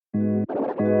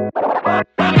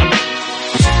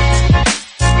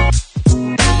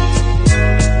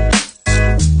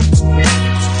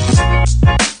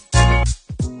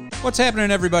What's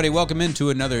happening, everybody? Welcome into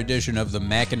another edition of the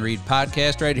Mac and Reed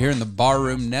podcast right here in the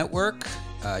Barroom Network.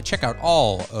 Check out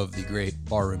all of the great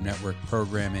Barroom Network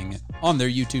programming on their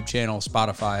YouTube channel,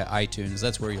 Spotify, iTunes.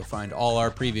 That's where you'll find all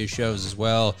our previous shows as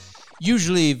well.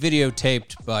 Usually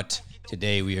videotaped, but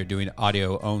today we are doing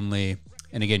audio only.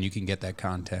 And again, you can get that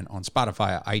content on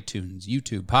Spotify, iTunes,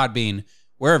 YouTube, Podbean,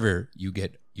 wherever you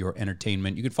get your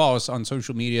entertainment. You can follow us on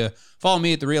social media. Follow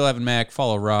me at The Real Evan Mac.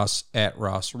 Follow Ross at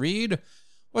Ross Reed.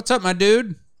 What's up, my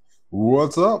dude?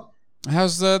 What's up?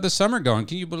 How's the summer going?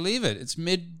 Can you believe it? It's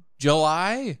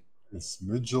mid-July. It's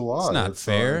mid-July. It's not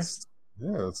fair.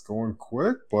 It's going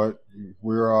quick, but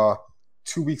we're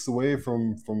 2 weeks away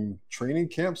from training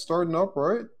camp starting up,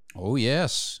 right? Oh,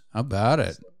 yes. How about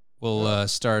it? We'll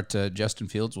start, Justin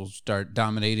Fields will start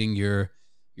dominating your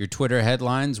Twitter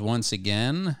headlines once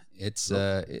again.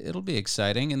 It'll be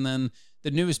exciting. And then the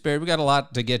newest Bears, we got a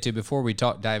lot to get to before we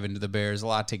dive into the Bears, a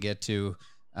lot to get to.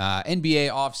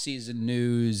 NBA offseason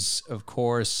news, of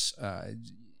course,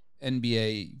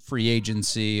 NBA free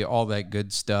agency, all that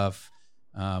good stuff.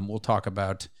 We'll talk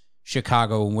about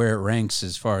Chicago and where it ranks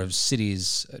as far as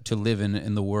cities to live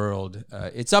in the world.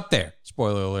 It's up there,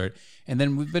 spoiler alert. And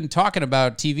then we've been talking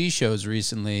about TV shows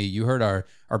recently. You heard our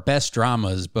best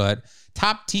dramas, but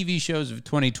top TV shows of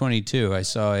 2022. I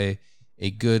saw a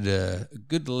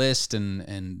good list,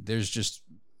 and there's just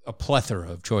a plethora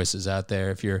of choices out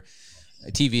there. If you're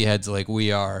TV heads like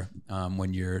we are,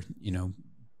 when you're,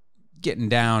 getting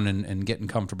down and getting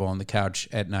comfortable on the couch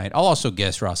at night. I'll also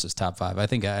guess Ross's top 5. I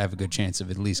think I have a good chance of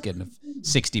at least getting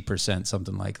 60%,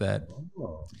 something like that.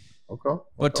 Oh, okay.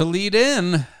 But to lead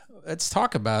in, let's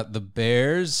talk about the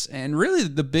Bears. And really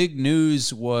the big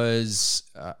news was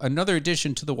another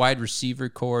addition to the wide receiver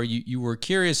core. You were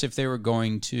curious if they were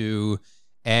going to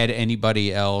add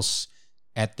anybody else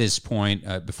at this point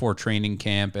before training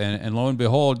camp. And lo and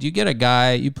behold, you get a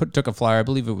guy, took a flyer, I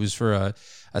believe it was for a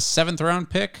 7th-round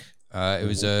pick. It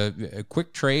was a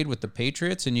quick trade with the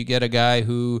Patriots, and you get a guy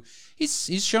who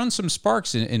he's shown some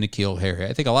sparks in N'Keal Harry.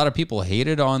 I think a lot of people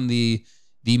hated on the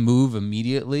move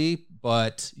immediately,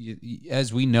 but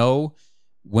as we know,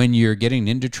 when you're getting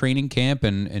into training camp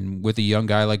and with a young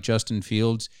guy like Justin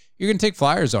Fields, you're going to take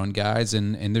flyers on guys,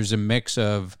 and there's a mix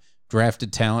of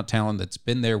drafted talent that's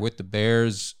been there with the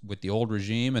Bears, with the old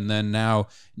regime, and then now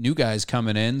new guys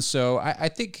coming in. So I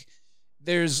think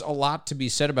there's a lot to be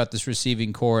said about this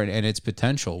receiving core and its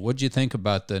potential. What do you think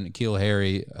about the N'Keal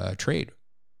Harry trade?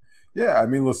 Yeah, I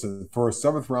mean, listen, for a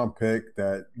 7th-round pick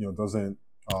that doesn't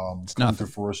come to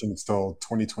fruition until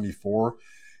 2024,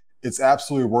 it's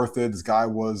absolutely worth it. This guy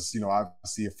was,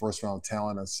 obviously a 1st-round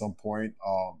talent at some point.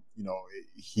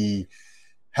 He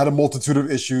had a multitude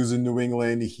of issues in New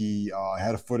England. He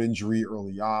had a foot injury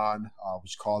early on,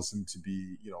 which caused him to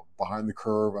be, behind the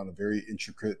curve on a very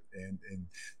intricate and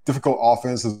difficult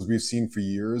offense, as we've seen for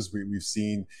years. We've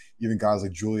seen even guys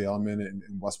like Julie Edelman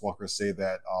and Wes Welker say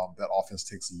that that offense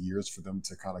takes years for them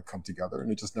to kind of come together, and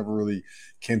it just never really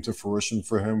came to fruition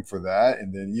for him for that.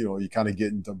 And then, you kind of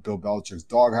get into Bill Belichick's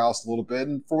doghouse a little bit,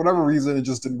 and for whatever reason, it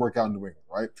just didn't work out in New England,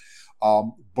 right?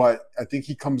 But I think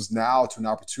he comes now to an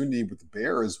opportunity with the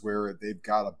Bears where they've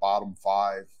got a bottom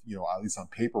 5, at least on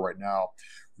paper right now,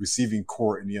 receiving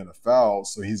core in the NFL.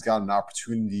 So he's got an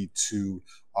opportunity to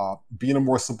be in a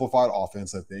more simplified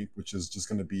offense, I think, which is just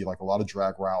going to be like a lot of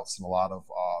drag routes and a lot of,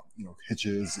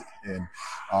 hitches and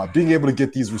being able to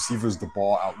get these receivers the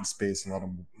ball out in space and let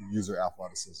them use their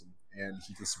athleticism. And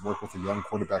he just worked with a young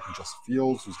quarterback in Justin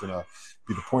Fields, who's going to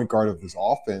be the point guard of this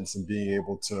offense, and being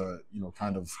able to,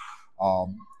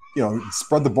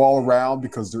 spread the ball around,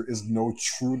 because there is no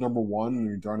true number one. I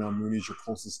mean, Darnell Mooney is your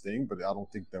closest thing, but I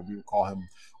don't think that we would call him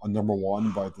a number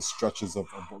one by the stretches of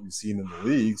what we've seen in the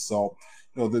league. So,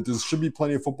 there should be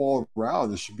plenty of football around.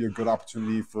 There should be a good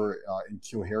opportunity for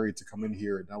N'Keal Harry to come in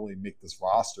here and not only make this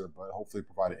roster, but hopefully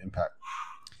provide an impact.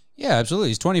 Yeah, absolutely.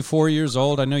 He's 24 years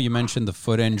old. I know you mentioned the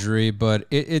foot injury, but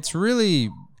it's really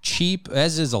cheap,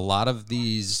 as is a lot of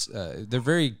these. They're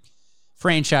very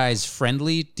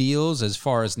franchise-friendly deals as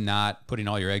far as not putting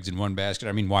all your eggs in one basket.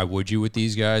 I mean, why would you with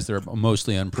these guys? They're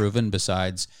mostly unproven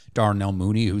besides Darnell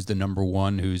Mooney, who's the number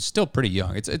one, who's still pretty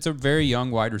young. It's a very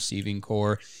young wide receiving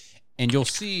core, and you'll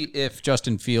see if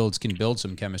Justin Fields can build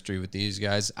some chemistry with these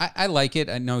guys. I like it.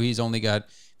 I know he's only got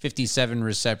 57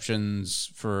 receptions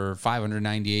for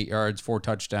 598 yards, 4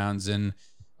 touchdowns, and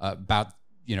about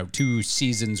 2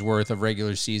 seasons worth of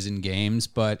regular season games,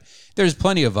 but there's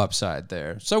plenty of upside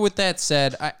there. So with that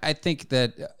said, I think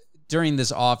that during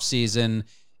this offseason,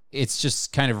 it's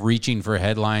just kind of reaching for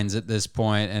headlines at this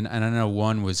point. And I know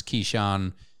one was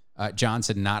Keyshawn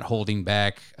Johnson not holding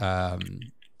back,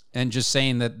 and just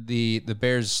saying that the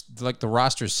Bears, like the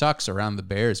roster sucks around the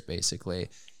Bears basically.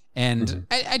 And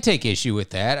I take issue with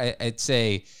that. I'd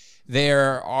say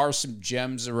there are some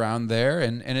gems around there,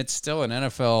 and it's still an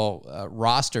NFL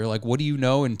roster. Like, what do you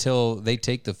know until they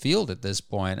take the field at this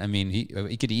point? I mean,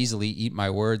 he could easily eat my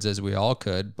words, as we all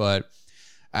could, but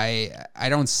I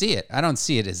don't see it. I don't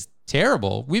see it as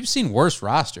terrible. We've seen worse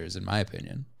rosters, in my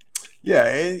opinion. Yeah,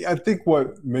 I think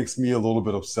what makes me a little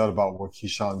bit upset about what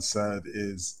Keyshawn said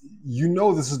is,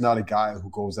 this is not a guy who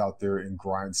goes out there and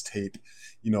grinds tape,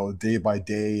 day by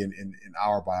day and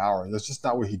hour by hour. That's just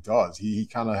not what he does. He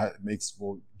kind of makes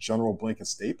general blanket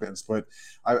statements, but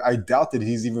I doubt that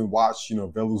he's even watched,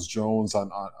 Velus Jones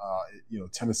on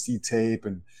Tennessee tape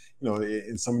and,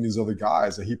 and some of these other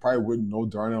guys that he probably wouldn't know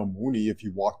Darnell Mooney if he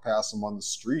walked past him on the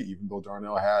street, even though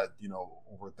Darnell had,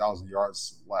 over 1,000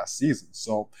 yards last season.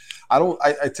 So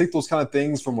I take those kind of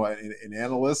things from an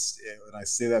analyst, and I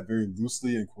say that very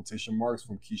loosely in quotation marks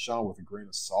from Keyshawn with a grain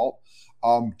of salt.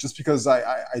 Just because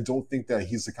I don't think that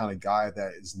he's the kind of guy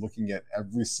that is looking at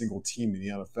every single team in the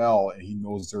NFL and he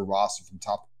knows their roster from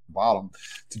top to bottom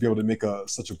to be able to make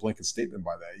such a blanket statement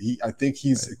by that. I think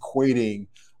he's equating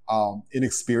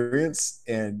inexperience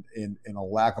and a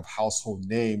lack of household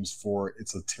names for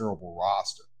it's a terrible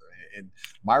roster. And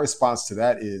my response to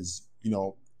that is,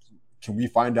 can we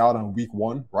find out on week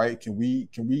one, right? Can we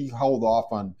hold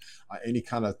off on any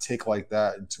kind of take like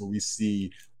that until we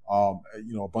see a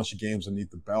bunch of games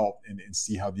underneath the belt and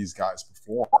see how these guys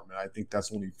perform? And I think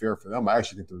that's only fair for them. I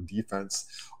actually think their defense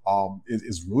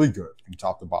is really good from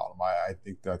top to bottom. I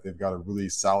think that they've got a really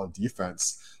solid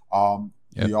defense.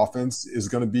 The offense is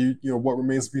going to be, what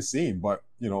remains to be seen. But,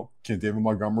 can David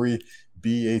Montgomery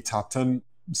be a top 10,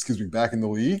 back in the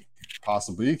league?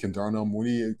 Possibly. Can Darnell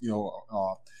Mooney,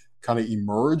 kind of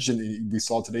emerge? And we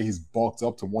saw today he's bulked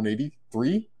up to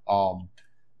 183. When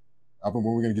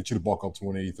we're going to get you to bulk up to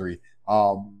 183.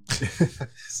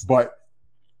 But,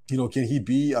 can he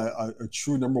be a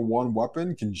true number one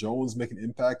weapon? Can Jones make an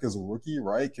impact as a rookie,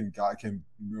 right? Can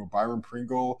Byron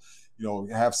Pringle,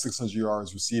 have 600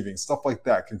 yards receiving, stuff like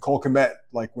that? Can Cole Kmet,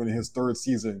 like when his third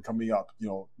season coming up,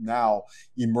 now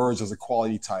emerge as a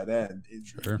quality tight end?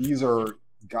 Sure. These are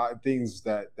things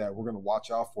that we're going to watch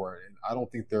out for. And I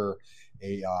don't think they're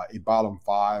a bottom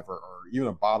five or even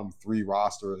a bottom three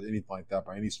roster or anything like that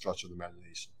by any stretch of the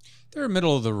imagination. They're a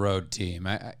middle of the road team.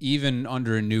 Even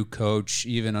under a new coach,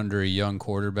 even under a young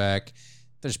quarterback,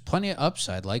 there's plenty of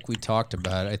upside, like we talked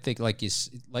about. I think, like you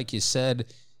said,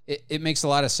 it makes a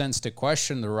lot of sense to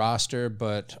question the roster,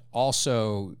 but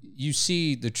also you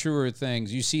see the truer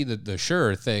things. You see the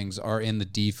surer things are in the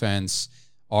defense,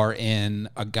 are in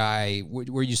a guy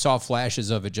where you saw flashes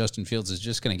of it. Justin Fields is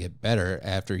just going to get better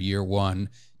after year one.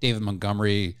 David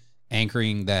Montgomery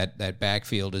anchoring that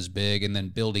backfield is big, and then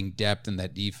building depth in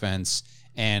that defense.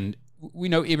 And we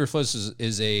know Eberflus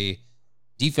is a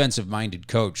defensive-minded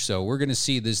coach, so we're going to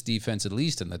see this defense at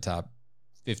least in the top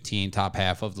 15, top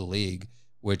half of the league,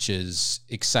 which is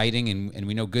exciting, and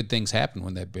we know good things happen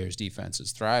when that Bears defense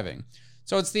is thriving.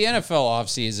 So it's the NFL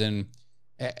offseason,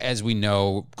 as we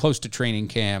know, close to training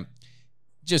camp.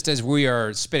 Just as we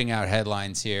are spitting out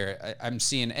headlines here, I'm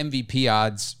seeing MVP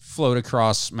odds float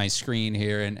across my screen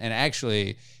here. And actually,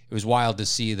 it was wild to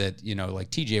see that, like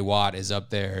TJ Watt is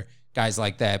up there, guys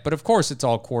like that. But of course, it's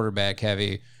all quarterback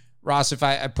heavy. Ross, if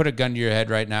I put a gun to your head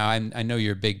right now, I know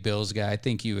you're a big Bills guy. I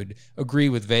think you would agree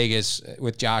with Vegas,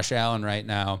 with Josh Allen right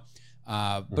now.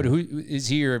 But who is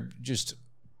he your just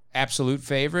absolute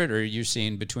favorite, or you're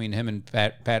seeing between him and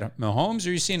Pat Mahomes, or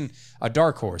you're seeing a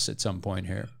dark horse at some point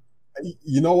here?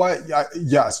 You know what?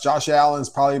 Yes, Josh Allen's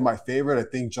probably my favorite. I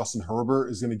think Justin Herbert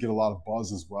is going to get a lot of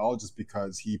buzz as well, just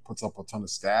because he puts up a ton of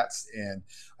stats, and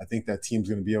I think that team's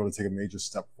going to be able to take a major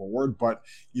step forward. But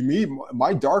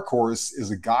my dark horse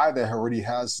is a guy that already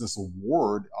has this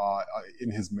award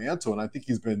in his mantle, and I think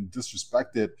he's been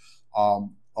disrespected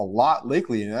a lot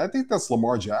lately, and I think that's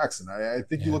Lamar Jackson. I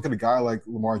think you look at a guy like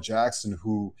Lamar Jackson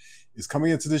who is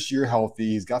coming into this year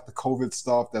healthy. He's got the COVID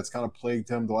stuff that's kind of plagued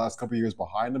him the last couple of years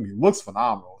behind him. He looks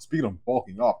phenomenal. Speaking of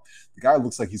bulking up, the guy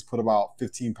looks like he's put about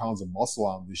 15 pounds of muscle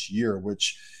on this year,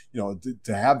 which,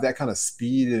 to have that kind of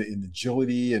speed and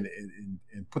agility and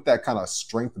put that kind of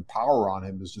strength and power on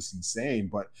him is just insane.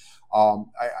 But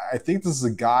I think this is a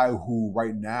guy who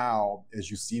right now, as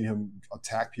you've seen him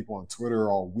attack people on Twitter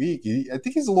all week, I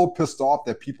think he's a little pissed off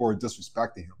that people are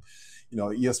disrespecting him.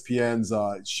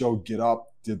 ESPN's show Get Up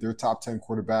did their top 10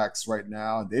 quarterbacks right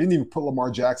now. They didn't even put Lamar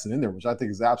Jackson in there, which I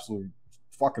think is absolutely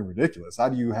fucking ridiculous. How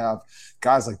do you have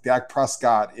guys like Dak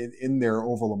Prescott in there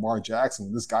over Lamar Jackson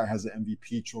when this guy has an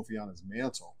MVP trophy on his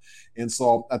mantle? And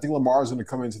so I think Lamar is going to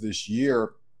come into this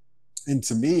year, and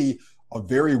to me, a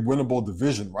very winnable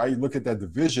division, right? You look at that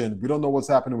division, we don't know what's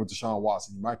happening with Deshaun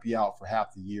Watson. He might be out for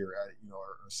half the year,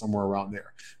 or somewhere around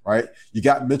there, right? You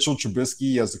got Mitchell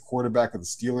Trubisky as the quarterback of the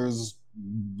Steelers.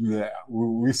 Yeah,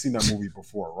 we've seen that movie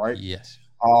before, right? Yes.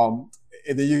 And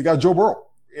then you got Joe Burrow.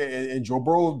 And Joe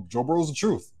Burrow's the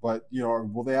truth. But,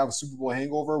 will they have a Super Bowl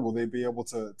hangover? Will they be able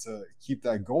to keep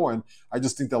that going? I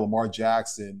just think that Lamar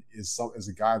Jackson is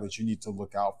a guy that you need to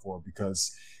look out for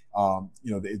because –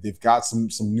 they've got some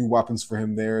new weapons for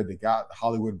him there. They got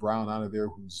Hollywood Brown out of there,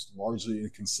 who's largely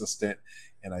inconsistent.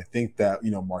 And I think that,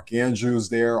 Mark Andrews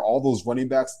there, all those running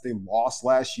backs that they lost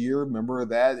last year, remember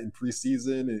that in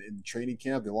preseason and in training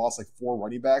camp, they lost like 4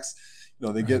 running backs.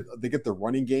 They get the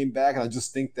running game back. And I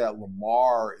just think that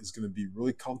Lamar is going to be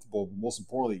really comfortable, but most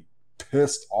importantly,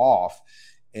 pissed off.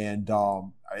 And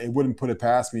it wouldn't put it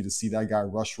past me to see that guy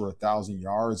rush for 1,000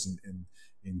 yards and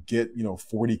get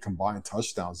 40 combined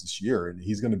touchdowns this year, and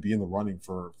he's going to be in the running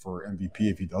for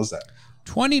MVP if he does that.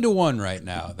 20-1 right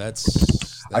now.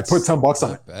 That's I put $10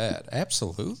 on it. Bad,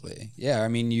 absolutely. Yeah, I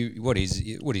mean, he's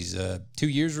 2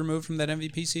 years removed from that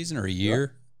MVP season or a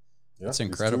year. Yeah, that's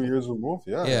incredible. 2 years removed.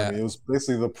 Yeah. I mean, it was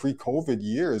basically the pre-COVID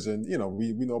years, and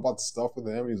we know about the stuff with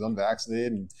him. He was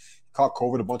unvaccinated and caught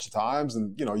COVID a bunch of times,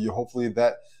 and you hopefully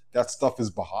that stuff is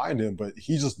behind him, but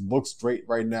he just looks great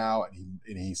right now,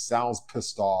 and he sounds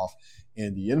pissed off.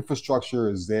 And the infrastructure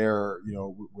is there,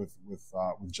 with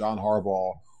John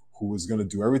Harbaugh, who is going to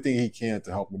do everything he can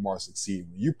to help Lamar succeed.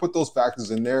 When you put those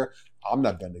factors in there, I'm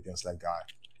not betting against that guy.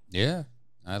 Yeah,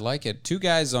 I like it. 2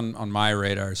 guys on my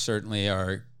radar certainly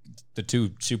are the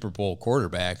 2 Super Bowl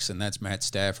quarterbacks, and that's Matt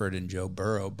Stafford and Joe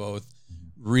Burrow, both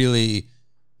really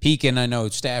peaking. I know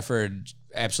Stafford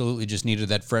absolutely just needed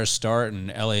that fresh start, and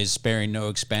LA is sparing no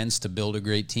expense to build a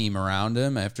great team around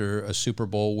him after a Super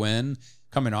Bowl win,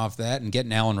 coming off that and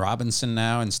getting Allen Robinson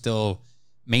now and still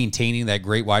maintaining that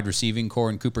great wide receiving core,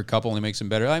 and Cooper Kupp only makes him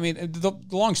better. I mean, the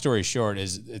long story short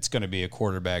is it's going to be a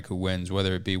quarterback who wins,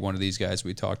 whether it be one of these guys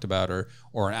we talked about or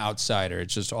an outsider.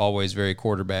 It's just always very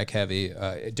quarterback heavy.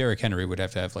 Derrick Henry would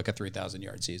have to have like a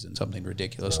 3,000-yard season, something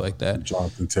ridiculous like that.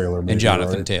 Jonathan Taylor.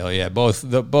 Taylor, yeah. Both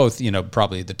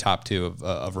probably the top 2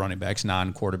 of running backs,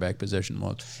 non-quarterback position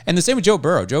loads. And the same with Joe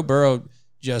Burrow. Joe Burrow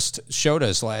just showed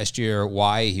us last year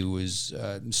why he was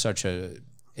such a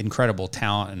incredible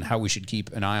talent and how we should keep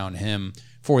an eye on him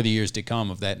for the years to come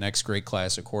of that next great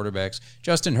class of quarterbacks.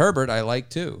 Justin Herbert, I like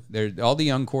too. They're all the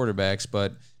young quarterbacks,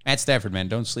 but Matt Stafford, man,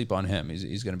 don't sleep on him.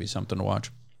 He's going to be something to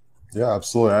watch. Yeah,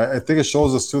 absolutely. I think it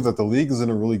shows us too that the league is in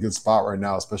a really good spot right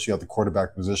now, especially at the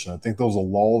quarterback position. I think there was a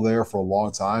lull there for a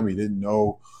long time. He didn't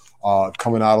know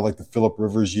coming out of like the Phillip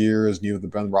Rivers years, the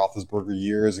Ben Roethlisberger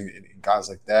years, and guys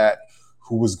like that,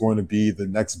 who was going to be the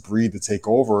next breed to take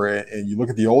over. And you look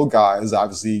at the old guys,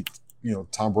 obviously,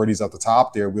 Tom Brady's at the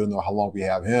top there. We don't know how long we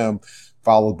have him,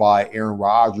 followed by Aaron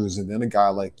Rodgers, and then a guy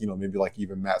like, maybe like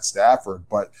even Matt Stafford.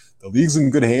 But the league's in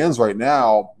good hands right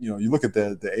now. You look at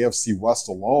the AFC West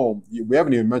alone, we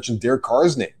haven't even mentioned Derek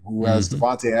Carr's name, who has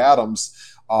Devontae Adams,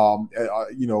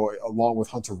 along with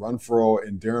Hunter Renfrow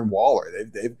and Darren Waller.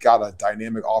 They've got a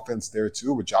dynamic offense there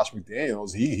too with Josh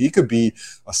McDaniels. He could be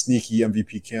a sneaky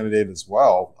MVP candidate as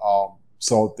well.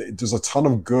 So there's a ton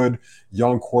of good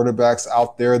young quarterbacks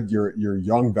out there. Your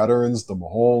young veterans, the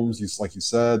Mahomes, like you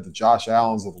said, the Josh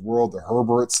Allens of the world, the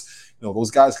Herberts.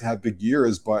 Those guys can have big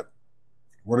years, but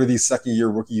what are these second-year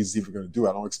rookies even going to do?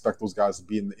 I don't expect those guys to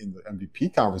be in the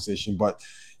MVP conversation, but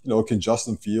can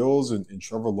Justin Fields and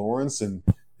Trevor Lawrence and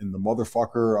the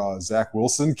motherfucker Zach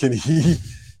Wilson, can he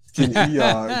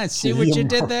see what you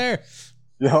did there?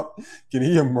 Yeah. Can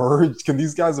he emerge? Can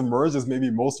these guys emerge as maybe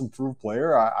most improved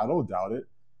player? I don't doubt it.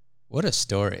 What a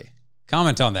story.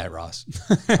 Comment on that, Ross.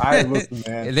 Listen,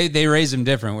 man. They raise him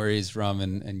different where he's from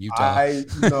in Utah.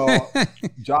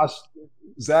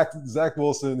 Zach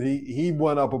Wilson, he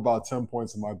went up about 10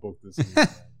 points in my book this week, man.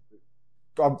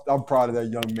 I'm proud of that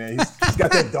young man. He's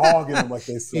got that dog in him, like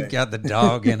they say. He got the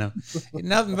dog in him.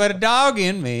 Nothing but a dog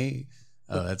in me.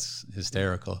 Oh, that's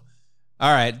hysterical.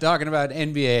 All right, talking about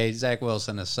NBA, Zach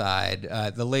Wilson aside,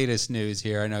 the latest news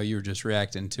here, I know you were just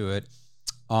reacting to it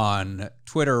on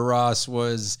Twitter, Ross,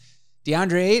 was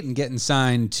DeAndre Ayton getting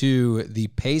signed to the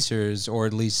Pacers, or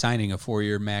at least signing a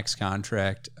 4-year max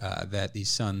contract that the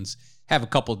Suns have a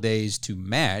couple days to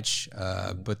match.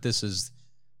 But this is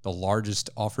the largest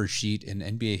offer sheet in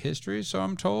NBA history, so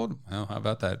I'm told. Well, how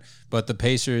about that? But the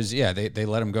Pacers, yeah, they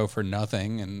let him go for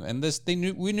nothing, and this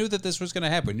we knew that this was going to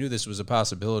happen. We knew this was a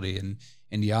possibility in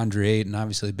and DeAndre Ayton,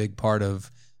 obviously a big part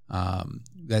of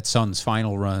that Suns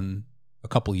final run a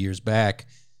couple years back.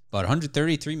 But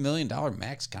 $133 million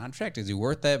max contract, is he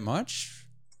worth that much?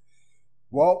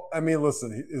 Well, I mean,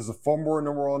 listen, he's a former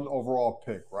number one overall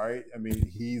pick, right? I mean,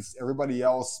 he's everybody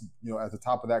else, at the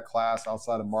top of that class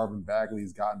outside of Marvin Bagley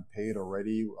has gotten paid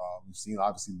already. We've seen,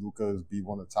 obviously, Luka be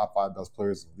one of the top 5 best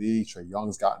players in the league. Trae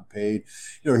Young's gotten paid.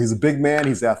 He's a big man.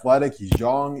 He's athletic. He's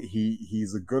young.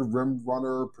 He's a good rim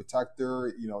runner,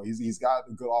 protector. He's got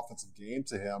a good offensive game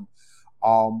to him.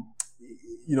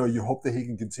 You hope that he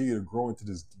can continue to grow into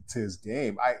his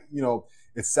game.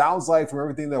 It sounds like from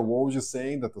everything that Woj was just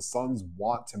saying that the Suns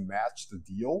want to match the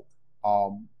deal,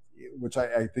 which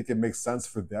I think it makes sense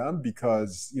for them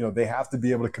because, they have to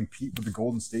be able to compete with the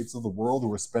Golden States of the world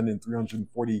who are spending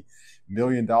 $340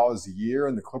 million a year.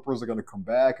 And the Clippers are going to come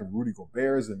back, and Rudy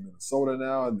Gobert's in Minnesota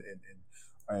now.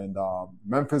 And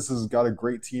Memphis has got a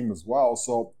great team as well.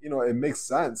 So, it makes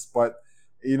sense. But,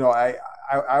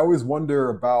 I always wonder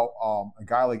about a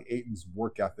guy like Ayton's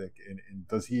work ethic and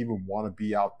does he even want to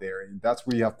be out there? And that's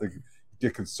where you have to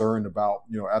get concerned about,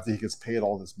 after he gets paid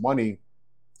all this money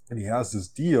and he has this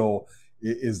deal,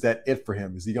 is that it for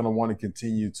him? Is he going to want to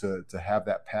continue to have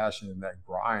that passion and that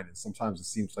grind? And sometimes it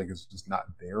seems like it's just not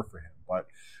there for him. But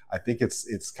I think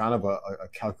it's kind of a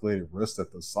calculated risk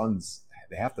that the Suns,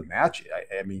 they have to match it.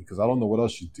 I mean, because I don't know what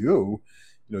else you do.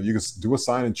 You can do a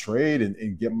sign and trade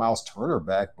and get Miles Turner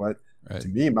back. But to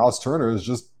me, Miles Turner is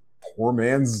just poor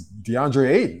man's DeAndre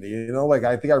Ayton.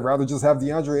 I think I'd rather just have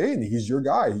DeAndre Ayton. He's your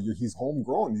guy. He's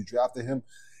homegrown. You drafted him,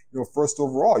 first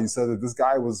overall. You said that this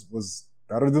guy was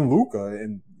better than Luka.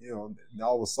 And, now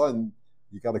all of a sudden,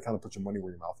 you got to kind of put your money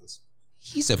where your mouth is.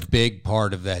 He's a big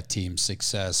part of that team's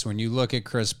success. When you look at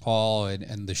Chris Paul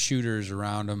and the shooters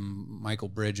around him, Michael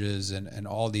Bridges and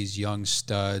all these young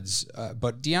studs,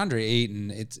 but DeAndre Ayton,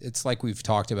 it's like we've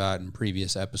talked about in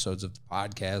previous episodes of the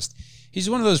podcast. He's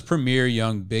one of those premier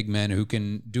young big men who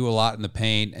can do a lot in the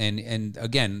paint. And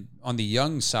again, on the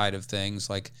young side of things,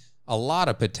 like a lot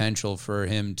of potential for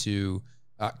him to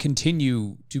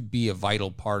continue to be a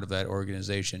vital part of that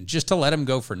organization. Just to let him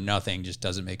go for nothing just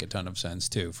doesn't make a ton of sense,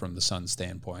 too, from the Suns'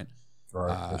 standpoint.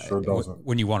 Right, it sure doesn't.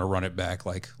 When you want to run it back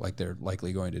like they're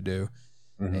likely going to do.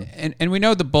 Mm-hmm. And we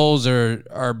know the Bulls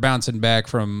are bouncing back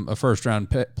from a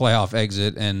first-round playoff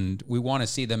exit, and we want to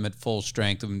see them at full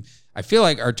strength. And I feel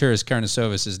like Arturas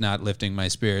Karnisovas is not lifting my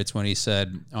spirits when he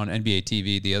said on NBA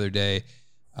TV the other day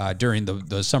during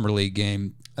the Summer League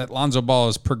game that Lonzo Ball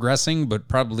is progressing, but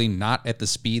probably not at the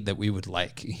speed that we would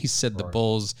like. He said the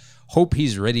Bulls hope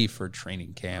he's ready for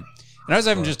training camp. And I was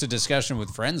having just a discussion with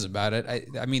friends about it.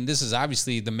 I mean, this is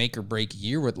obviously the make or break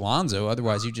year with Lonzo.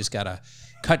 Otherwise, you just got to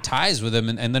cut ties with him.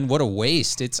 And then what a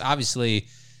waste. It's obviously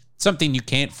something you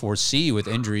can't foresee with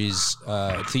injuries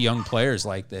to young players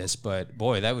like this. But,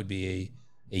 boy, that would be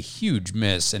a huge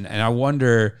miss. And I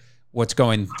wonder what's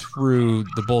going through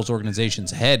the Bulls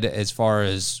organization's head as far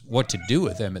as what to do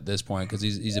with him at this point, because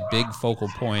he's a big focal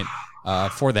point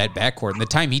for that backcourt. And the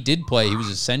time he did play, he was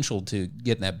essential to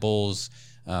getting that Bulls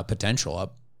potential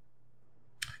up.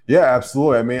 Yeah,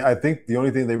 absolutely. I mean, I think the only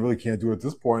thing they really can't do at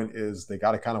this point is they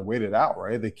got to kind of wait it out,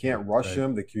 right? They can't rush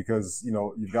him because,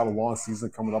 you've got a long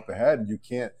season coming up ahead, and you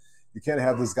can't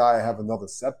have this guy have another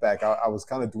setback. I was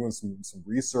kind of doing some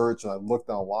research, and I looked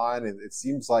online, and it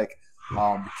seems like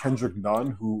Kendrick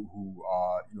Nunn, who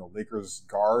Lakers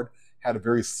guard, had a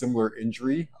very similar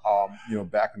injury,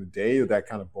 back in the day, that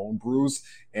kind of bone bruise,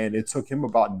 and it took him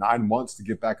about 9 months to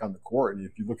get back on the court. And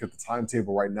if you look at the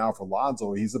timetable right now for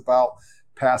Lonzo, he's about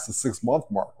past the 6-month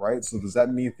mark, right? So does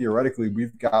that mean theoretically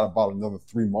we've got about another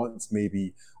 3 months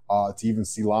maybe to even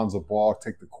see Lonzo Ball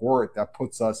take the court? That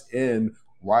puts us in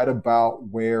right about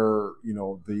where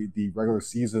the regular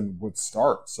season would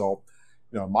start. So,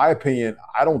 in my opinion,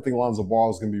 I don't think Lonzo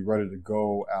Ball is going to be ready to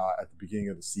go at the beginning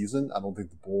of the season. I don't think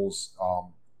the Bulls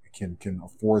can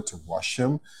afford to rush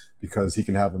him because he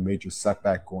can have a major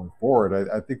setback going forward.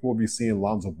 I think we'll be seeing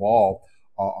Lonzo Ball,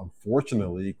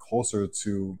 unfortunately, closer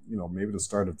to maybe the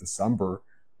start of December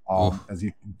as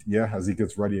he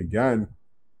gets ready again,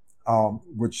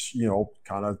 which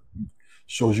kind of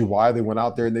shows you why they went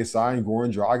out there and they signed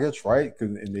Goran Dragic, right?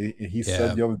 And he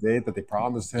said the other day that they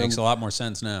promised him. Makes a lot more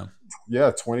sense now.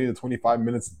 Yeah, 20 to 25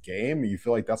 minutes a game. You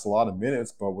feel like that's a lot of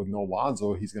minutes, but with no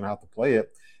Lonzo, he's going to have to play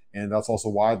it. And that's also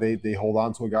why they hold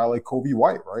on to a guy like Kobe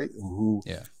White, right? Who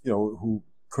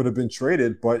could have been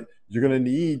traded, but you're going to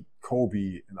need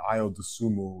Kobe and Ayo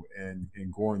Dosunmu and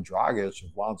Goran Dragic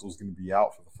if Lonzo's going to be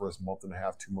out for the first month and a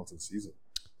half, 2 months of the season.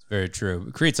 Very true.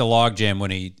 It creates a logjam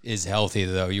when he is healthy,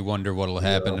 though. You wonder what will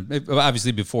happen. Yeah.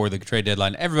 Obviously, before the trade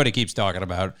deadline, everybody keeps talking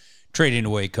about trading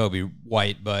away Kobe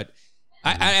White, but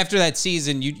After that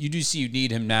season, you do see you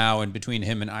need him now, and between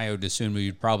him and Ayo Dosunmu,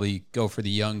 you'd probably go for the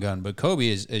young gun. But Kobe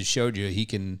has showed you he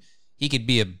could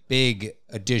be a big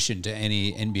addition to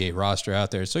any NBA roster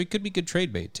out there. So he could be good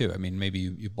trade bait too. I mean, maybe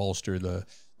you bolster the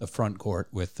front court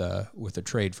with a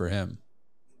trade for him.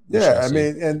 Yeah, I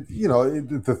mean, and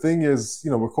the thing is,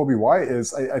 with Kobe White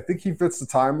is I think he fits the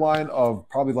timeline of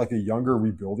probably like a younger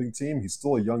rebuilding team. He's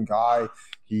still a young guy.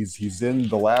 He's in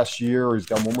the last year. He's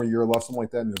got one more year left, something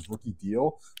like that, in his rookie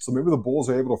deal. So maybe the Bulls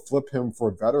are able to flip him for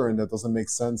a veteran that doesn't make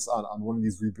sense on one of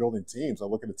these rebuilding teams. I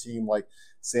look at a team like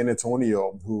San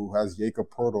Antonio, who has Jakob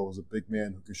Poeltl, who's a big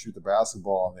man who can shoot the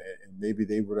basketball, and maybe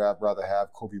they would rather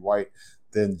have Kobe White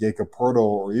than Jakob Poeltl,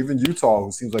 or even Utah,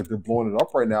 who seems like they're blowing it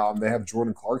up right now. And they have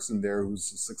Jordan Clarkson there, who's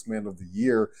the Sixth Man of the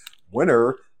Year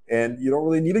winner. And you don't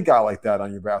really need a guy like that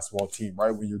on your basketball team,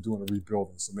 right, when you're doing a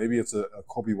rebuilding. So maybe it's a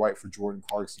Kobe White for Jordan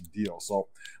Clarkson deal. So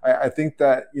I think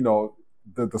that,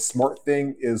 the smart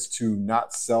thing is to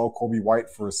not sell Kobe White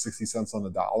for 60 cents on the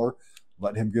dollar.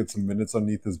 Let him get some minutes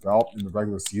underneath his belt in the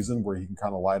regular season where he can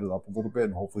kind of light it up a little bit,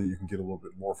 and hopefully you can get a little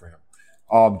bit more for him.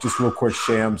 Just real quick,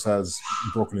 Shams has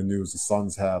broken the news. The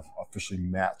Suns have officially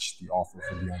matched the offer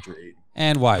for DeAndre Ayton.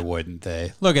 And why wouldn't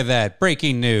they? Look at that.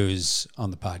 Breaking news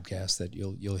on the podcast that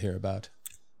you'll hear about.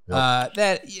 Yep.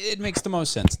 That it makes the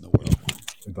most sense in the world.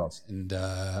 It does. And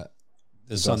the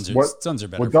Suns are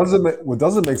better. What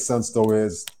doesn't make sense, though,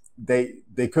 is they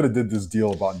could have did this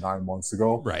deal about 9 months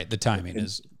ago. Right. The timing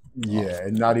is yeah, off.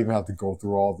 And not even have to go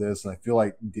through all this. And I feel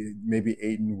like maybe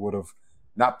Ayton would have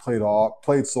not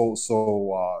played so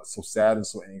sad and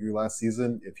so angry last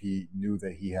season if he knew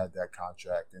that he had that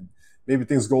contract, and maybe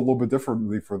things go a little bit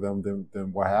differently for them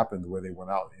than what happened the way they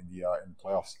went out in the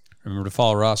playoffs. Remember to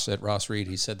follow Ross at Ross Reed.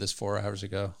 He said this 4 hours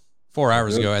ago. 4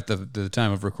 hours ago at the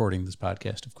time of recording this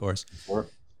podcast, of course.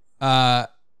 On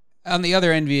the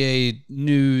other NBA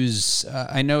news,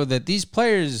 I know that these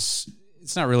players,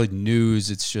 it's not really news.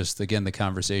 It's just, again, the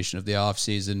conversation of the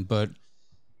offseason, but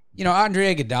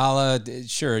Andre Iguodala,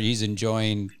 sure, he's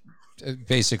enjoying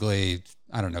basically,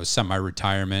 I don't know,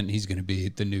 semi-retirement. He's going to be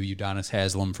the new Udonis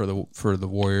Haslem for the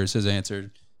Warriors. His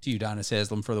answer to Udonis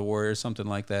Haslem for the Warriors, something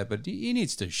like that. But he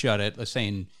needs to shut it.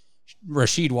 Saying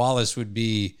Rasheed Wallace would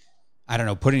be, I don't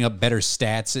know, putting up better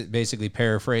stats, basically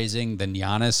paraphrasing, than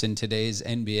Giannis in today's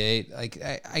NBA.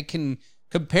 Like I can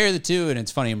compare the two, and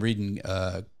it's funny. I'm reading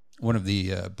one of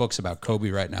the books about Kobe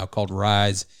right now called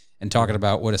Rise, and talking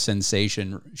about what a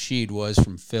sensation Sheed was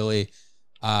from Philly.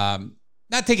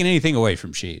 Not taking anything away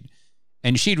from Sheed.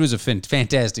 And Sheed was a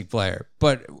fantastic player.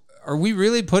 But are we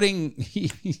really putting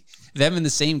them in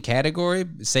the same category,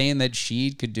 saying that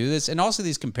Sheed could do this? And also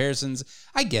these comparisons,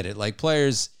 I get it. Like,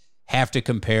 players have to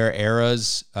compare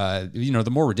eras. The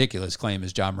more ridiculous claim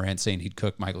is John Morant saying he'd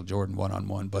cook Michael Jordan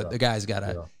one-on-one. But the guy's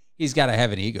he's got to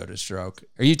have an ego to stroke.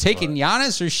 Are you taking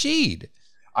Giannis or Sheed?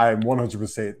 I'm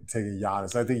 100% taking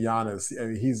Giannis. I think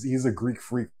Giannis, he's a Greek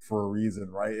freak for a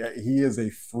reason, right? He is a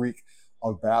freak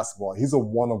of basketball. He's a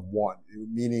one-of-one,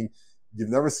 meaning you've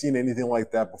never seen anything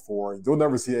like that before. You'll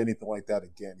never see anything like that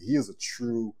again. He is a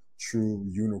true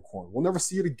unicorn. We'll never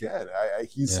see it again.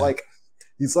 He's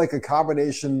like a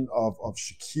combination of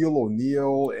Shaquille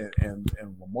O'Neal and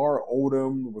Lamar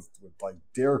Odom with like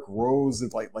Derrick Rose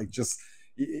and like just.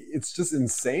 It's just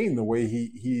insane the way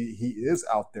he is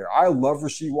out there. I love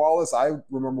Rasheed Wallace. I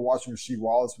remember watching Rasheed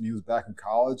Wallace when he was back in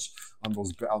college on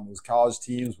those college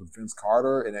teams with Vince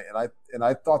Carter, and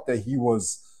I thought that he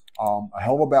was a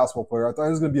hell of a basketball player. I thought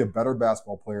he was going to be a better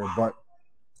basketball player, but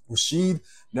Rasheed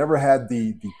never had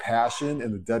the passion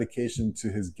and the dedication to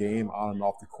his game on and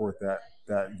off the court that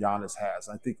Giannis has.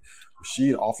 I think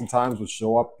Rasheed oftentimes would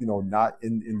show up, not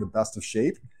in the best of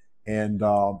shape. And,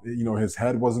 his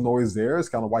head wasn't always there. It's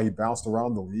kind of why he bounced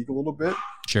around the league a little bit.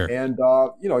 Sure. And,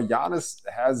 Giannis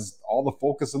has all the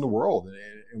focus in the world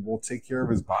and will take care of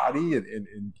his body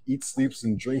and eats, sleeps,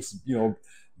 and drinks,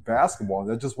 basketball.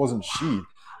 And that just wasn't Sheed.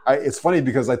 It's funny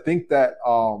because I think that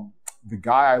the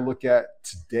guy I look at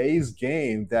today's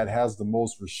game that has the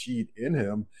most Rasheed in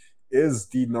him is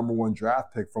the number 1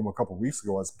 draft pick from a couple of weeks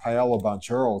ago. It's Paolo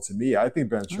Banchero to me. I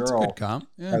think Banchero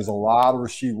has a lot of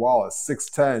Rasheed Wallace,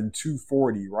 6'10",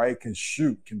 240, right? Can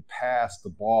shoot, can pass the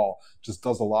ball, just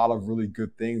does a lot of really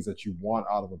good things that you want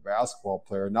out of a basketball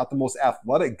player. Not the most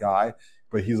athletic guy,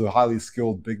 but he's a highly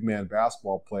skilled big man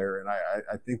basketball player. And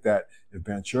I think that if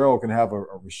Banchero can have a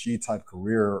Rasheed-type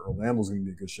career, Orlando's going to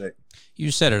be in good shape.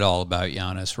 You said it all about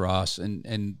Giannis, Ross,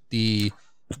 and the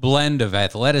blend of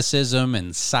athleticism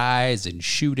and size and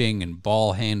shooting and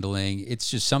ball handling. It's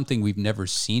just something we've never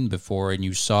seen before, and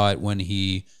you saw it when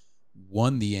he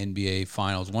won the NBA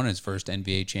Finals, won his first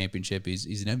NBA championship.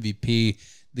 He's an MVP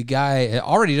the guy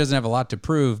already doesn't have a lot to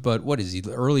prove, but what is he,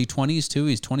 early 20s too?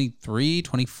 He's 23,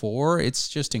 24. It's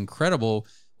just incredible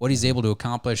what he's able to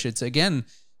accomplish. It's, again,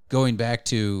 going back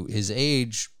to his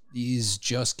age, he's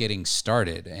just getting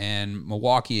started, and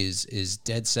Milwaukee is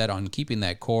dead set on keeping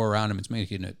that core around him. It's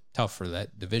making it tough for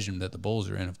that division that the Bulls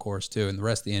are in, of course, too, and the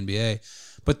rest of the NBA.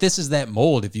 But this is that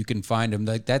mold. If you can find him,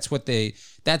 like that's what the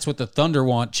Thunder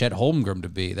want Chet Holmgren to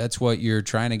be. That's what you're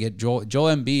trying to get. Joel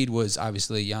Embiid was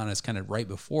obviously Giannis kind of right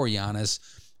before Giannis,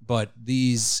 but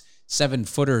these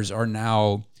 7-footers are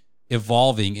now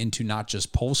evolving into not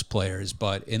just post players,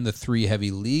 but in the 3-heavy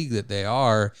league that they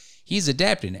are, he's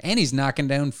adapting, and he's knocking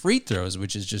down free throws,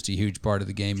 which is just a huge part of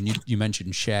the game. And you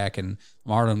mentioned Shaq and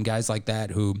Marlon, guys like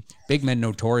that, who big men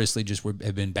notoriously just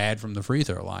have been bad from the free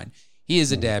throw line. He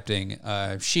is adapting.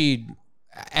 Sheed,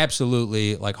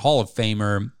 absolutely, like Hall of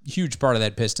Famer, huge part of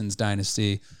that Pistons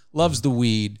dynasty. Loves the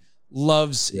weed,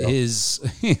 loves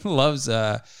he loves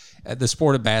the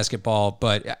sport of basketball.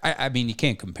 But I mean, you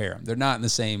can't compare them. They're not in the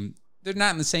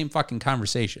same fucking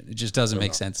conversation. It just doesn't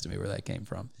make sense to me where that came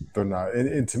from. They're not.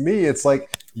 And to me, it's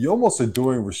like you almost are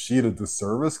doing Rasheed a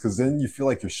disservice, because then you feel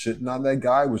like you're shitting on that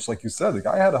guy, which, like you said, the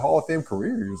guy had a Hall of Fame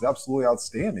career. He was absolutely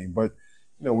outstanding. But,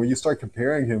 when you start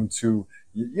comparing him to,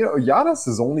 Giannis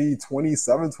is only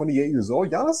 27, 28 years old.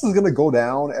 Giannis is going to go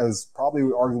down as probably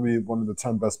arguably one of the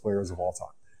 10 best players of all time.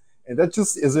 And that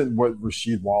just isn't what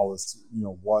Rasheed Wallace,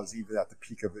 was even at the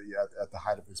peak of it, at the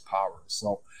height of his powers.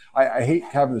 So I hate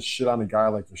having to shit on a guy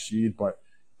like Rasheed, but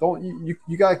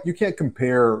you can't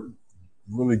compare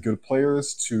really good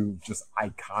players to just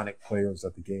iconic players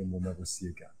that the game will never see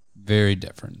again. Very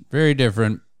different. Very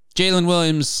different. Jalen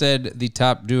Williams said the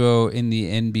top duo in the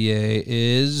NBA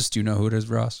is, do you know who it is,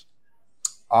 Ross?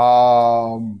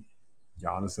 Giannis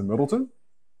and Middleton?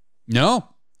 No.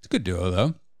 It's a good duo, though.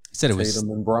 He said it was Tatum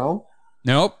and Brown?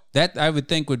 Nope. That I would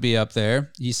think would be up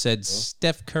there. He said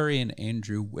Steph Curry and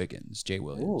Andrew Wiggins, Jay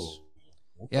Williams.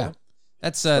 Ooh, okay. Yeah.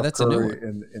 That's Curry a new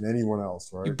one. And anyone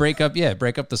else, right? You break up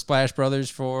the Splash Brothers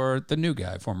for the new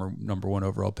guy, former number 1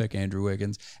 overall pick, Andrew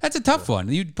Wiggins. That's a tough one.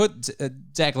 You'd put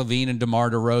Zach LaVine and DeMar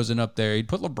DeRozan up there. You'd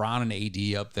put LeBron and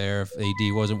AD up there if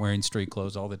AD wasn't wearing street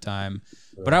clothes all the time.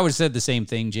 Yeah. But I would have said the same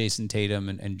thing, Jason Tatum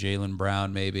and Jaylen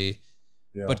Brown maybe.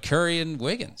 Yeah. But Curry and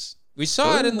Wiggins. We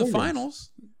saw it in the finals.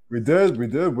 We did.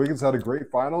 Wiggins had a great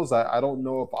finals. I don't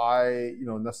know if I,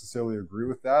 necessarily agree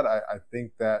with that. I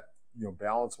think that,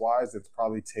 balance-wise, it's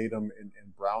probably Tatum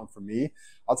and Brown for me.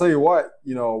 I'll tell you what,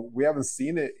 we haven't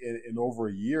seen it in over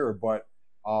a year, but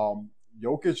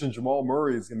Jokic and Jamal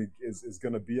Murray is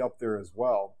gonna be up there as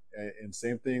well. And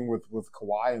same thing with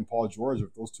Kawhi and Paul George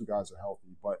if those two guys are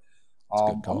healthy. But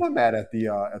I'm not mad at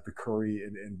the Curry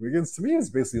and Wiggins. To me, it's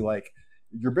basically like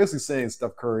you're basically saying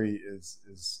Steph Curry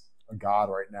is a god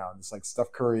right now, and it's like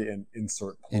Steph Curry and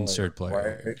insert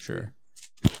player, right? Sure.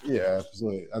 Yeah,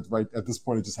 absolutely. That's right. At this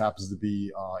point, it just happens to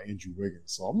be Andrew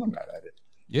Wiggins, so I'm not mad at it.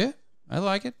 Yeah, I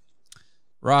like it.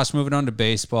 Ross, moving on to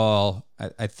baseball.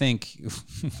 I think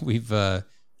we've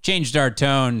changed our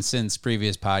tone since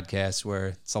previous podcasts where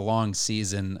it's a long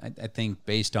season. I think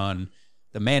based on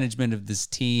the management of this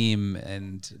team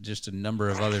and just a number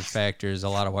of other factors, a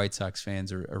lot of White Sox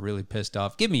fans are really pissed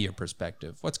off. Give me your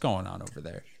perspective. What's going on over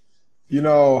there?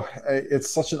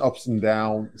 It's such an ups and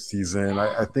down season.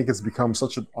 I think it's become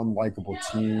such an unlikable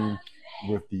team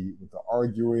with the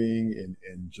arguing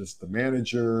and just the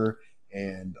manager.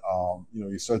 And,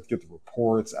 you start to get the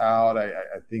reports out.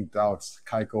 I think Dallas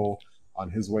Keuchel on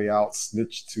his way out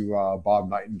snitched to Bob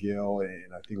Nightingale.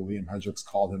 And I think Liam Hendricks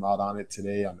called him out on it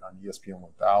today on ESPN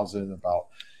 1000 about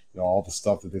all the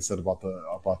stuff that they said about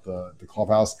the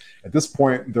clubhouse. At this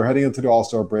point, they're heading into the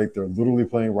All-Star break. They're literally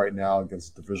playing right now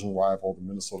against a division rival, the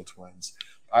Minnesota Twins.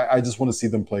 I just want to see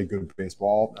them play good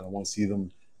baseball, and I want to see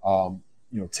them,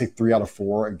 take 3 out of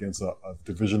 4 against a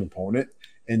division opponent,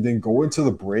 and then go into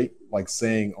the break like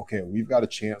saying, okay, we've got a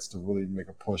chance to really make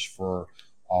a push for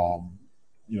a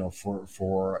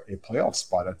playoff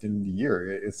spot at the end of the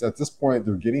year. It's at this point,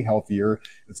 they're getting healthier.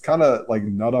 It's kind of like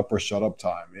nut up or shut up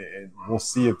time. And we'll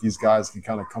see if these guys can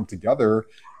kind of come together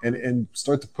and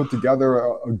start to put together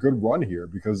a good run here,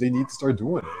 because they need to start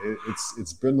doing it.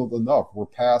 It's been enough. We're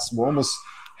almost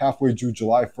halfway through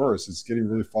July 1st. It's getting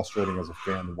really frustrating as a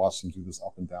fan to watch them do this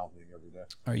up and down thing every day.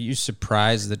 Are you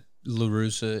surprised that La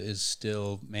Russa is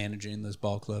still managing this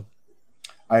ball club?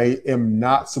 I am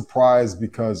not surprised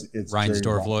because it's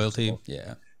Reinsdorf loyalty.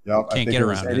 Yeah. Yep. Can't get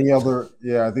around it. I think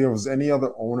it was any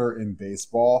other owner in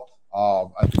baseball.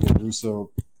 I think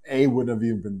Russo wouldn't have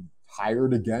even been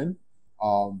hired again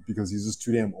because he's just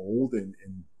too damn old and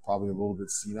probably a little bit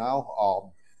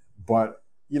senile. But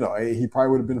he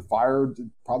probably would have been fired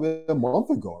probably a month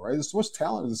ago, right? There's so much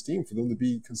talent in this team for them to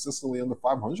be consistently under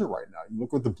 500 right now. You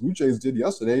look what the Blue Jays did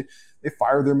yesterday. They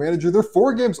fired their manager. They're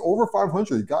 4 games over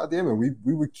 500. God damn it.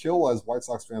 We would kill as White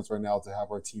Sox fans right now to have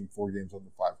our team 4 games under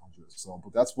 500. So,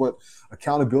 but that's what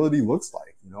accountability looks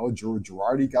like.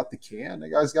 Girardi got the can. That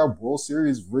guy's got World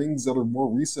Series rings that are more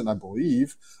recent, I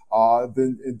believe,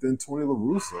 than Tony La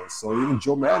Russa. So even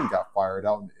Joe Madden got fired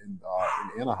out in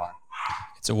Anaheim.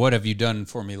 It's a what have you done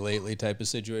for me lately type of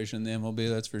situation in the MLB,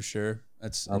 that's for sure.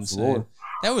 That's Absolutely. Insane.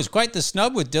 That was quite the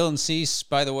snub with Dylan Cease,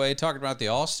 by the way, talking about the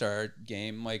All-Star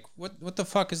game. Like, what the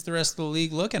fuck is the rest of the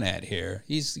league looking at here?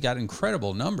 He's got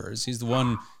incredible numbers. He's the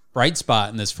one bright spot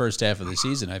in this first half of the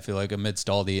season, I feel like, amidst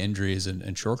all the injuries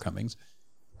and shortcomings.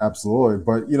 Absolutely.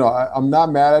 But, I'm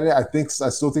not mad at it. I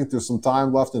still think there's some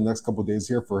time left in the next couple of days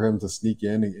here for him to sneak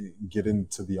in and get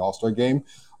into the All-Star game.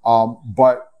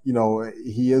 But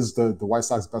he is the White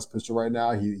Sox best pitcher right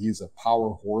now. He's a power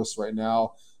horse right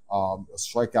now, a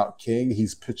strikeout king.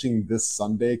 He's pitching this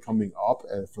Sunday coming up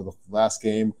for the last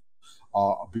game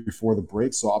before the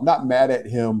break. So I'm not mad at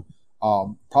him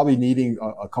probably needing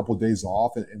a couple of days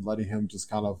off and letting him just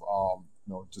kind of,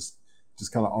 just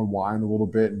kind of unwind a little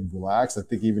bit and relax. I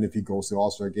think even if he goes to the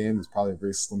All-Star game, there's probably a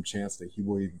very slim chance that he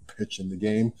will even pitch in the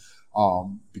game.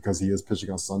 Because he is pitching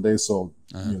on Sunday. So,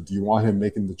 do you want him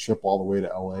making the trip all the way to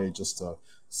LA just to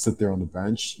sit there on the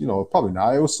bench? Probably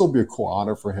not. It would still be a cool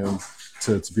honor for him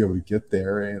to be able to get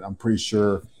there. And I'm pretty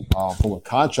sure from a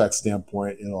contract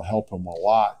standpoint, it'll help him a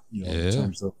lot, in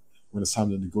terms of when it's time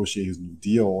to negotiate his new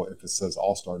deal, if it says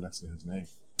All-Star next to his name.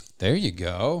 There you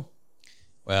go.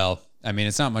 Well, I mean,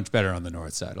 it's not much better on the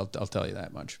north side. I'll tell you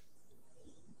that much.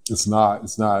 It's not.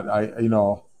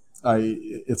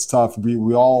 It's tough.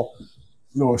 We all,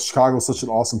 Chicago's such an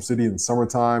awesome city in the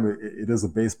summertime. It is a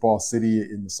baseball city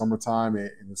in the summertime,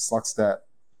 and it sucks that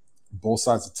both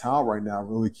sides of town right now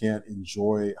really can't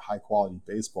enjoy high quality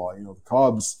baseball.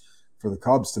 For the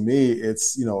Cubs, to me,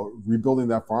 it's rebuilding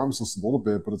that farm system a little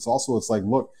bit, but it's like,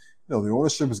 look, the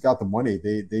ownership has got the money.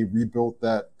 They rebuilt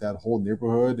that whole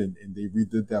neighborhood and they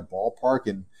redid that ballpark.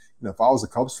 And if I was a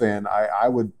Cubs fan, I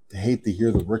would hate to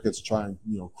hear the Ricketts try and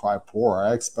cry poor.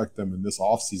 I expect them in this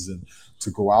offseason to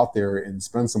go out there and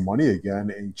spend some money again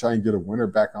and try and get a winner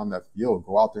back on that field.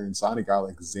 Go out there and sign a guy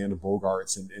like Xander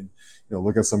Bogaerts and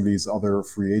look at some of these other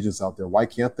free agents out there. Why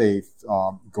can't they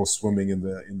go swimming in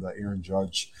the Aaron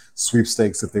Judge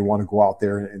sweepstakes if they want to go out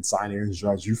there and sign Aaron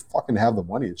Judge? You fucking have the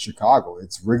money. It's Chicago.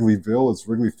 It's Wrigleyville. It's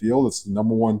Wrigley Field. It's the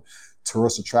number one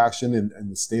tourist attraction in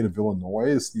the state of Illinois.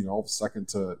 Is second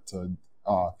to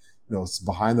it's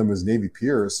behind them is Navy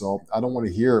Pier. So I don't want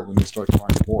to hear it when they start crying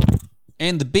poor.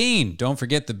 And the Bean. Don't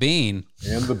forget the Bean.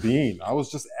 And the Bean. I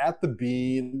was just at the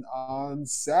Bean on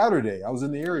Saturday. I was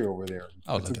in the area over there.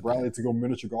 I took Bradley to go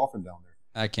miniature golfing down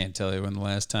there. I can't tell you when the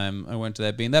last time I went to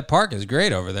that Bean. That park is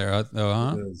great over there, though,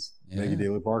 huh? It is. Yeah. Nagy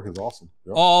Daly Park is awesome.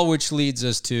 Yep. All which leads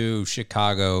us to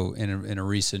Chicago in a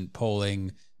recent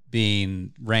polling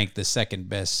being ranked the second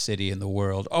best city in the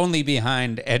world, only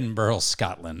behind Edinburgh,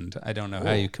 Scotland. I don't know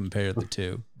how you compare the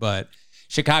two, but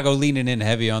Chicago leaning in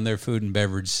heavy on their food and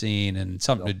beverage scene and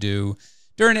something to do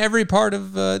during every part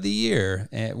of the year,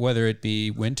 whether it be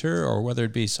winter or whether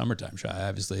it be summertime.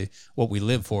 Obviously, what we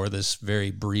live for, this very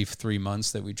brief 3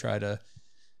 months that we try to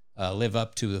live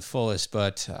up to the fullest.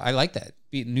 But I like that.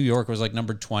 New York was like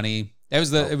number 20. It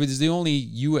was the only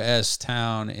U.S.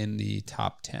 town in the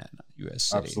top 10 U.S.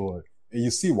 city. Absolutely. And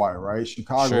you see why, right?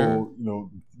 Chicago,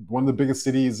 one of the biggest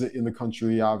cities in the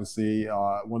country, obviously,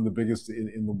 one of the biggest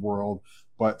in the world,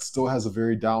 but still has a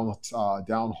very down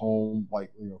home,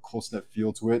 close-knit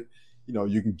feel to it.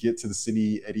 You can get to the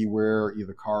city anywhere,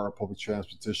 either car or public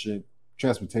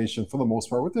transportation for the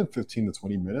most part within 15 to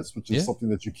 20 minutes, which is something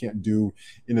that you can't do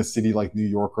in a city like New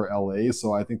York or LA.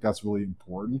 So I think that's really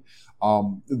important.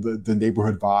 The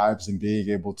neighborhood vibes and being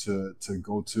able to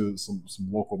go to some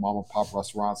local mom and pop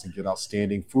restaurants and get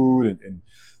outstanding food and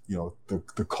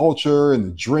the culture and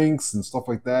the drinks and stuff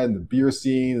like that, and the beer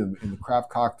scene and the craft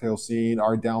cocktail scene.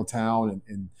 Our downtown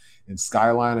and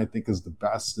Skyline, I think, is the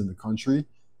best in the country.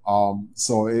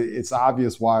 So it's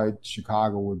obvious why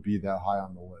Chicago would be that high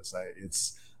on the list.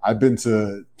 I've been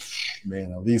to,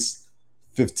 at least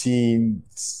 15,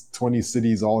 20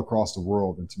 cities all across the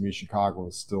world. And to me, Chicago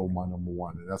is still my number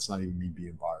one. And that's not even me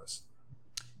being biased.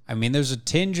 I mean, there's a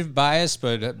tinge of bias,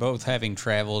 but both having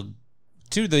traveled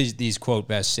to these quote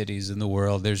best cities in the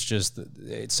world,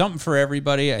 it's something for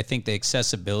everybody. I think the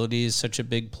accessibility is such a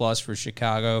big plus for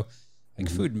Chicago. Like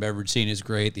food and beverage scene is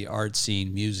great. The art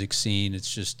scene, music scene, it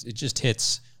just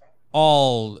hits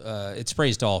all. It's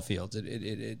praised all fields.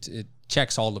 It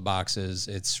checks all the boxes.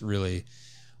 It's really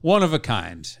one of a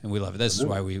kind, and we love it. This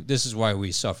is why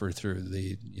we suffer through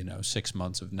the 6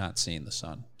 months of not seeing the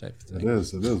sun type of thing. It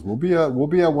is. We'll be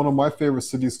at one of my favorite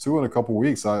cities too in a couple of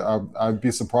weeks. I'd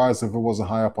be surprised if it wasn't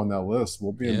high up on that list.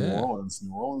 We'll be in New Orleans.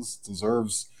 New Orleans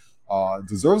deserves a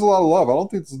lot of love. I don't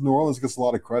think New Orleans gets a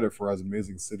lot of credit for as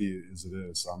amazing city as it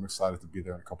is. So I'm excited to be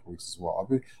there in a couple of weeks as well.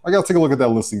 I got to take a look at that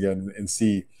list again and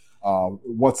see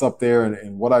what's up there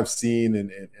and what I've seen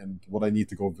and what I need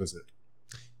to go visit.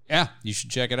 Yeah, you should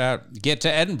check it out. Get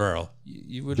to Edinburgh.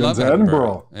 You would Get love to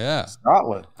Edinburgh. Yeah.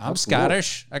 Scotland. I'm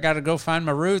Scottish. I got to go find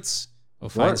my roots. Go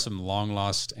find some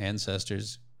long-lost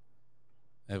ancestors.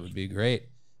 That would be great.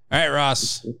 All right,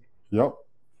 Ross. Yep.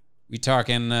 We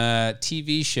talking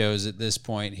TV shows at this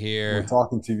point here. We're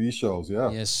talking TV shows, yeah.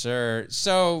 Yes, sir.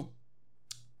 So,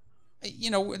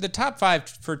 the top 5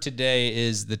 for today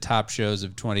is the top shows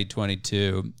of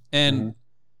 2022. And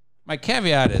my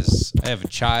caveat is I have a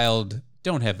child,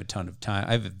 don't have a ton of time.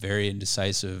 I have a very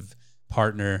indecisive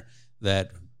partner that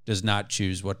does not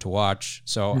choose what to watch.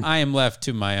 So I am left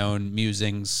to my own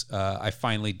musings. I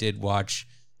finally did watch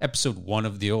episode 1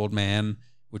 of The Old Man,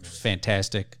 which was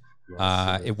fantastic.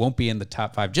 It won't be in the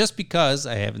top 5 just because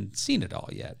I haven't seen it all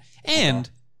yet. And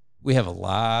we have a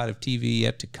lot of TV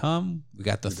yet to come. We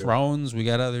got the Thrones. We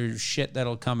got other shit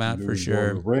that'll come out for sure.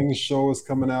 Lord of the Rings show is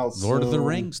coming out Lord soon. of the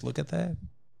Rings. Look at that.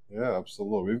 Yeah,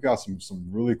 absolutely. We've got some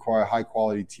really high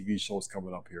quality TV shows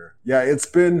coming up here. Yeah, it's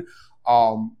been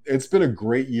a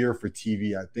great year for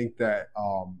TV. I think that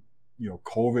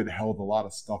COVID held a lot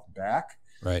of stuff back.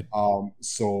 Right.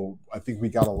 So I think we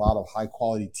got a lot of high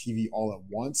quality TV all at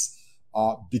once.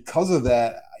 Because of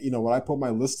that, when I put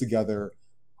my list together,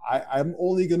 I'm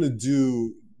only going to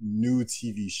do new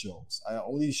TV shows.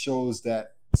 Only shows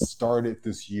that started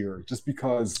this year, just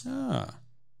because.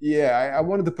 Yeah, I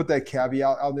wanted to put that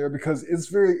caveat out there because I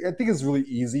think it's really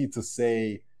easy to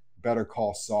say Better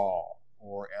Call Saul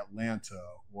or Atlanta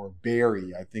or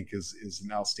Barry, I think is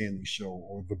an outstanding show,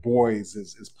 or The Boys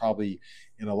is probably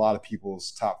in a lot of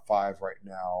people's top 5 right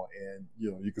now. And,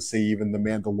 you could say even The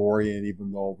Mandalorian,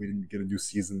 even though we didn't get a new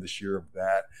season this year of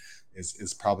that,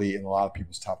 is probably in a lot of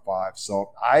people's top 5.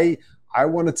 So I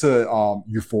wanted to,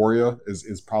 Euphoria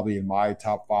is probably in my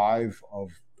top 5 of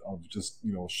just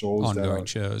shows, ongoing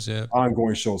shows.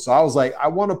 So I was like, I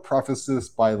want to preface this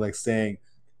by saying,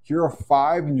 here are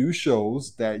 5 new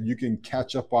shows that you can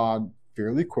catch up on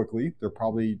fairly quickly. They're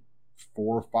probably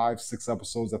 4, 5, 6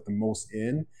 episodes at the most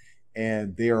in,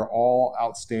 and they are all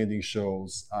outstanding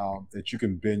shows that you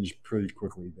can binge pretty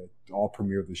quickly. That all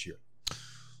premiered this year.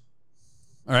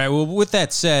 All right. Well, with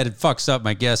that said, it fucks up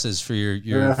my guesses for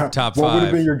your top 5. What would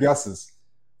have been your guesses?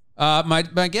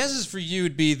 My guesses for you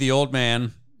would be The Old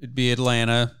Man. It'd be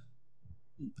Atlanta.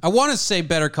 I want to say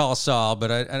Better Call Saul,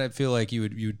 but I feel like you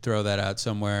would throw that out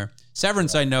somewhere.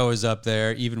 Severance, I know, is up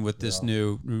there, even with this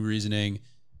new reasoning.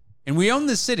 And We Own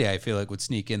the City, I feel like, would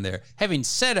sneak in there. Having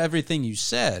said everything you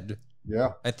said,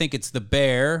 I think it's The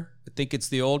Bear. I think it's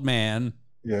The Old Man.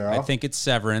 Yeah. I think it's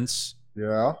Severance.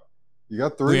 Yeah. You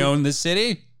got 3. We Own the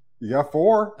City. You got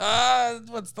 4.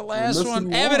 What's the last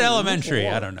one? Abbott Elementary.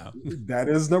 I don't know. That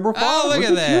is number 5. Oh, look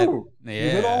at that. Yeah. You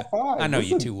hit all 5. I know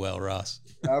you too well, Ross.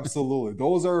 Absolutely.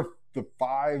 Those are the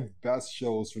 5 best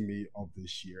shows for me of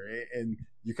this year. And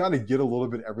you kind of get a little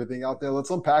bit of everything out there.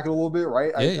 Let's unpack it a little bit,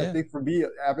 right? I think for me,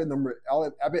 Abbott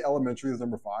Elementary is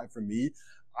number 5 for me.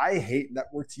 I hate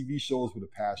network TV shows with a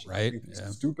passion. Right. I think they're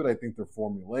stupid. I think they're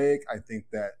formulaic. I think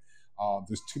that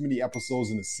there's too many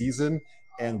episodes in a season.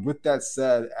 And with that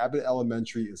said, Abbott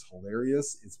Elementary is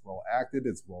hilarious. It's well acted.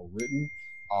 It's well written.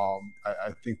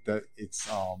 I think that it's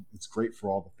great for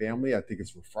all the family. I think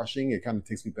it's refreshing. It kind of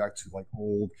takes me back to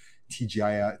old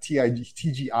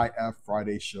TGIF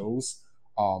Friday shows.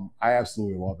 I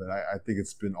absolutely love it. I think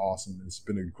it's been awesome. It's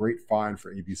been a great find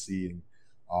for ABC. And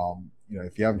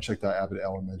if you haven't checked out Abbott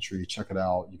Elementary, check it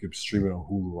out. You can stream it on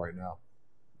Hulu right now.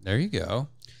 There you go.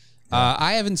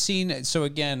 I haven't seen, so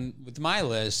again, with my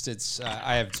list, it's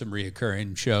I have some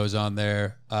reoccurring shows on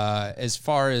there. As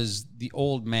far as The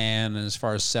Old Man and as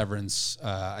far as Severance,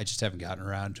 I just haven't gotten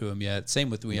around to them yet. Same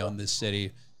with We Own This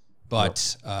City.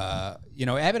 But,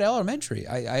 Abbott Elementary,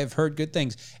 I have heard good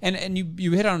things. And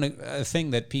you hit on a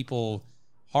thing that people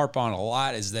harp on a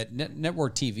lot is that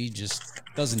network TV just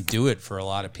doesn't do it for a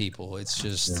lot of people. It's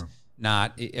just...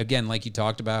 Not again, like you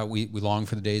talked about. We long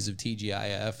for the days of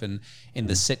TGIF and in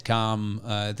the sitcom.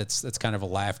 That's kind of a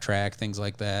laugh track, things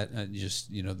like that.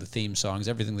 The theme songs,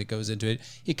 everything that goes into it.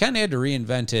 You kind of had to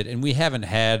reinvent it, and we haven't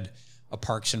had a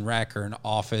Parks and Rec or an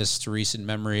Office to recent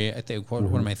memory. I think what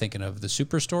am I thinking of? The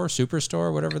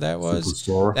Superstore, whatever that was.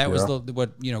 Superstore, that was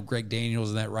what Greg Daniels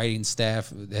and that writing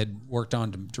staff had worked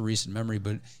on to recent memory.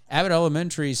 But Abbott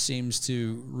Elementary seems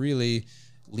to really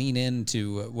lean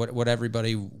into what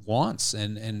everybody wants,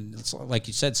 and it's like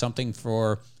you said, something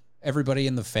for everybody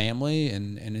in the family,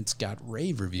 and it's got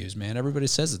rave reviews, man. Everybody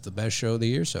says it's the best show of the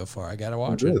year so far. I gotta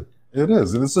watch it. It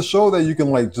is, and it's a show that you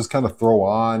can like just kind of throw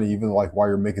on, even like while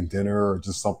you're making dinner or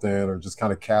just something, or just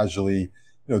kind of casually,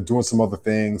 doing some other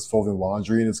things, folding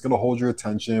laundry, and it's going to hold your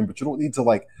attention. But you don't need to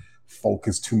like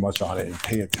focus too much on it and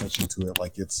pay attention to it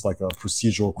like it's like a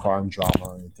procedural crime drama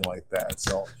or anything like that.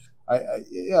 So,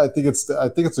 I think it's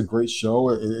a great show.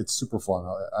 It's super fun.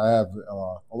 I have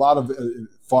a lot of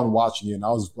fun watching it, and I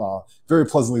was very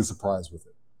pleasantly surprised with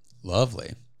it.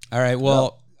 Lovely. All right.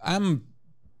 Well, I'm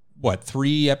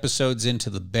 3 episodes into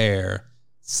The Bear.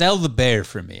 Sell The Bear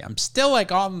for me. I'm still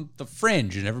like on the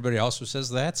fringe, and everybody also says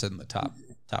that's in the top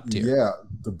tier. Yeah,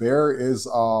 The Bear is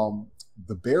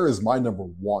my number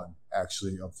 1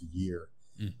 actually of the year,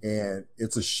 and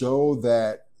it's a show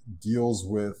that deals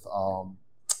with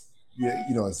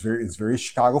it's very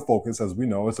Chicago focused, as we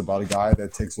know. It's about a guy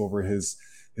that takes over his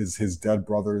dead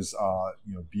brother's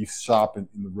beef shop in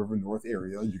the River North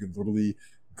area. You can literally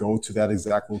go to that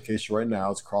exact location right now.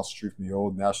 It's across the street from the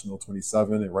old National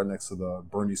 27 and right next to the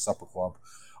Bernie Supper Club.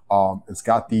 It's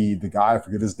got the guy, I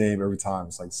forget his name every time.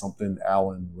 It's like something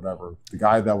Allen, whatever. The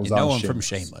guy that was on Shameless. From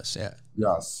Shameless, yeah.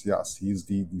 Yes. He's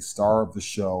the star of the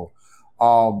show.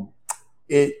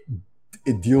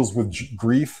 It deals with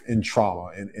grief and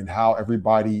trauma and how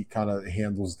everybody kind of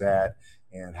handles that,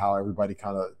 and how everybody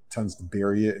kind of tends to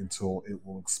bury it until it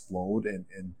will explode, and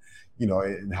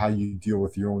how you deal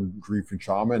with your own grief and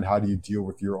trauma, and how do you deal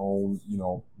with your own,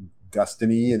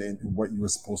 destiny and what you were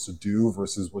supposed to do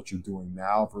versus what you're doing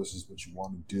now versus what you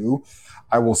want to do.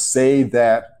 I will say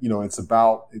that,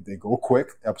 they go quick.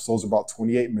 Episodes are about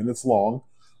 28 minutes long.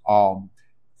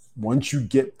 Once you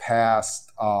get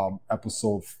past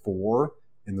episode 4,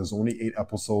 and there's only 8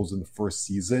 episodes in the first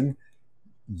season,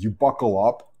 you buckle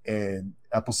up, and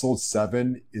episode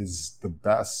 7 is the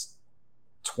best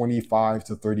 25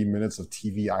 to 30 minutes of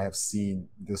TV I have seen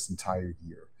this entire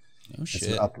year. Oh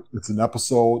shit! It's an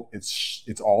episode.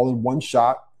 It's all in one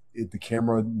shot. The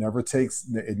camera never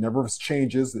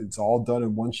changes. It's all done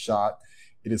in one shot.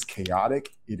 It is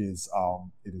chaotic. It is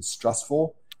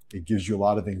stressful. It gives you a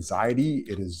lot of anxiety.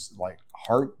 It is like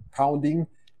heart pounding.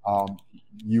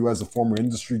 You as a former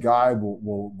industry guy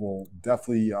will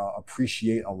definitely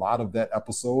appreciate a lot of that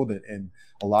episode, and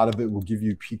a lot of it will give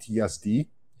you PTSD.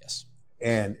 Yes.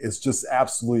 And it's just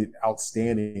absolutely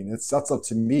outstanding. It sets up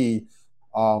to me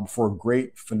for a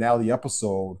great finale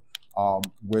episode,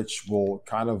 which will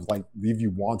kind of like leave you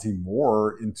wanting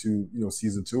more into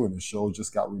season 2. And the show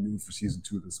just got renewed for season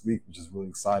 2 this week, which is really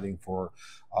exciting for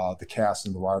the cast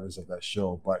and the writers of that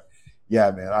show. But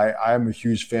yeah, man, I am a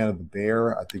huge fan of The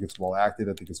Bear. I think it's well acted.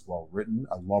 I think it's well written.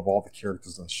 I love all the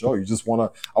characters on the show. You just I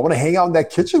want to hang out in that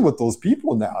kitchen with those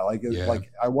people now. Like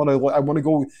I want to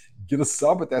go get a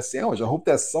sub at that sandwich. I hope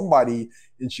that somebody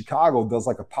in Chicago does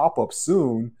like a pop-up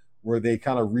soon where they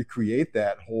kind of recreate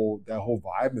that whole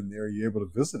vibe in there. You're able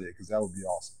to visit it, because that would be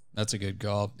awesome. That's a good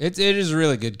call. It is a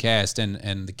really good cast,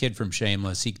 and the kid from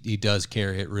Shameless, he does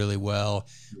carry it really well.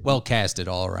 Well casted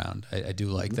all around. I do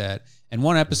like that. And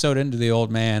 1 episode into The Old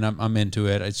Man, I'm into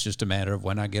it. It's just a matter of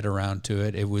when I get around to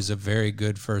it. It was a very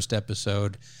good first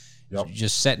episode. Yep.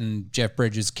 Just setting Jeff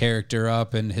Bridges' character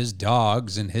up and his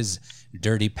dogs and his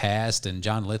dirty past and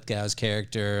John Lithgow's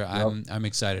character. Yep. I'm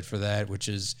excited for that, which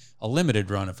is a limited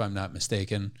run, if I'm not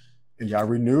mistaken. It got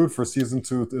renewed for season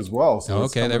 2 as well. So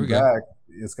okay, there we go.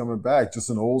 It's coming back. Just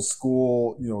an old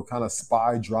school, kind of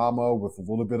spy drama with a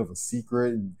little bit of a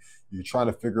secret, and you're trying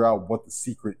to figure out what the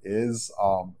secret is.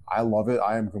 I love it.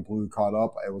 I am completely caught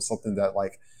up. It was something that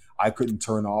like I couldn't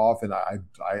turn off, and I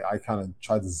kind of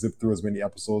tried to zip through as many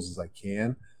episodes as I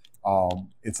can.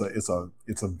 It's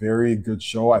a very good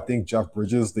show. I think Jeff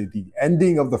Bridges, the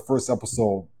ending of the first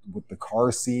episode with the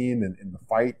car scene and the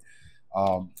fight,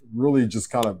 really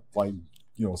just kind of like,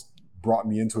 brought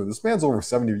me into it. This man's over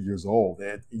 70 years old,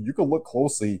 and you can look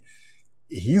closely.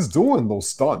 He's doing those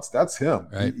stunts. That's him.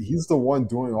 Right. He's the one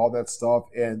doing all that stuff.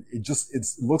 And it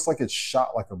looks like it's shot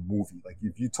like a movie. Like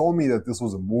if you told me that this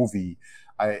was a movie,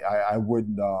 I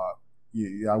wouldn't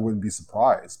be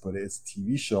surprised, but it's a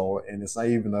TV show, and it's not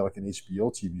even like an HBO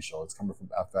TV show. It's coming from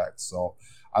FX. So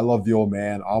I love The Old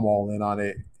Man. I'm all in on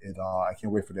it. And I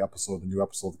can't wait for the new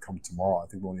episode to come tomorrow. I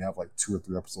think we only have like 2 or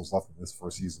 3 episodes left of this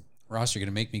first season. Ross, you're going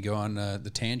to make me go on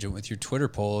the tangent with your Twitter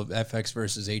poll of FX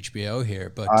versus HBO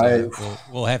here, but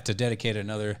we'll have to dedicate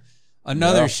another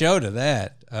another show to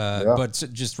that. But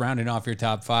just rounding off your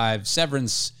top 5,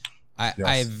 Severance.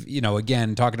 I've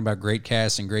again, talking about great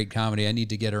cast and great comedy, I need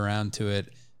to get around to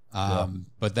it.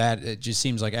 But that, it just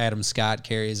seems like Adam Scott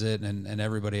carries it, and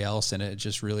everybody else in it. It's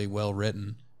just really well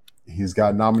written. He's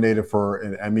got nominated for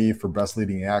an Emmy for Best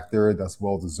Leading Actor. That's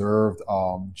well deserved.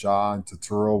 John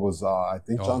Turturro was, I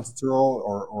think, John Turturro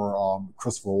or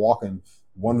Christopher Walken.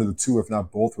 One of the two, if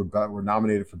not both, were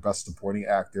nominated for Best Supporting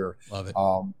Actor. Love it.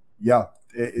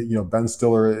 Ben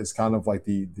Stiller is kind of like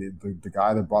the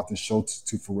guy that brought this show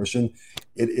to fruition.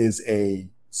 It is a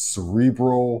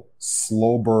cerebral,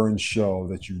 slow burn show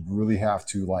that you really have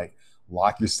to like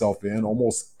lock yourself in,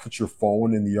 almost put your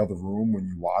phone in the other room when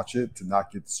you watch it to not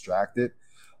get distracted.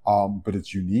 But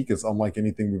it's unique. It's unlike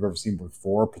anything we've ever seen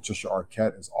before. Patricia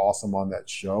Arquette is awesome on that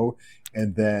show.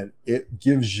 And then it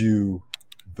gives you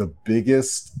the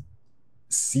biggest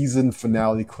season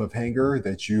finale cliffhanger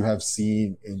that you have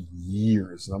seen in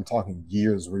years. And I'm talking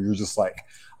years, where you're just like,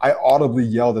 I audibly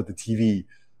yelled at the TV,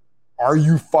 "Are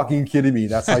you fucking kidding me?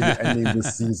 That's how you're ending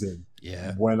this season."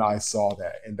 When I saw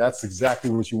that. And that's exactly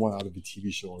what you want out of a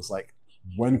TV show. It's like,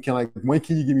 when can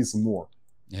you give me some more?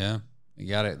 Yeah, you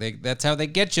got it. That's how they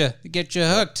get you. They get you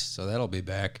hooked. So that'll be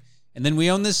back. And then We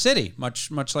Own This City,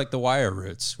 much like The Wire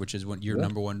roots, which is your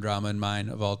number one drama in mine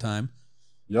of all time.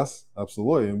 Yes,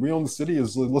 absolutely. And We Own the City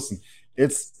is, listen,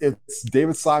 it's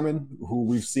David Simon, who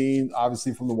we've seen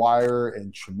obviously from The Wire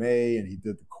and Treme, and he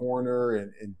did The Coroner,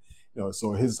 and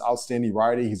so his outstanding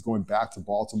writing. He's going back to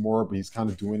Baltimore, but he's kind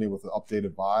of doing it with an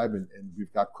updated vibe. And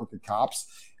we've got Crooked Cops,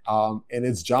 and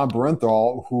it's John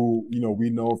Bernthal, who we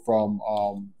know from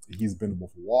he's been in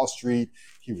Wolf of Wall Street.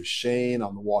 He was Shane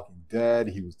on The Walking Dead.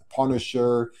 He was the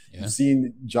Punisher. Yeah. You've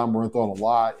seen John Bernthal a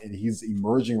lot, and he's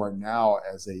emerging right now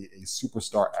as a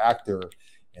superstar actor.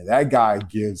 And that guy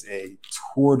gives a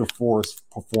tour de force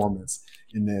performance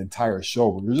in the entire show,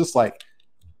 where you're just like,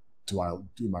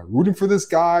 am I rooting for this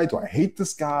guy? Do I hate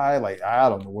this guy? Like, I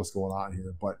don't know what's going on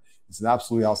here, but it's an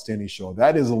absolutely outstanding show.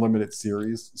 That is a limited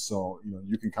series, so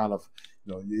you can kind of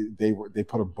they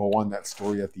put a bow on that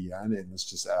story at the end, and it's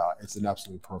just it's an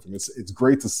absolutely perfect. It's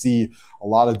great to see a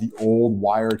lot of the old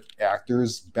Wired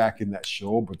actors back in that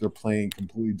show, but they're playing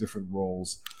completely different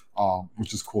roles,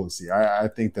 which is cool to see. I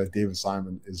think that David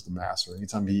Simon is the master.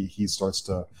 Anytime he starts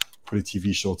to put a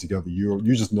TV show together, you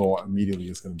just know immediately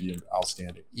it's going to be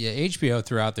outstanding. Yeah, HBO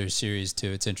throughout their series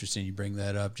too. It's interesting you bring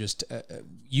that up. Just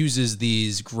uses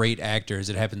these great actors.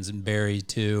 It happens in Barry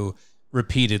too,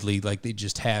 repeatedly. Like, they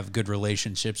just have good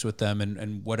relationships with them,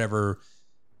 and whatever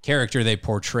character they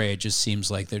portray, it just seems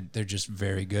like they're just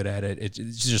very good at it. It's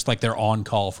just like they're on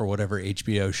call for whatever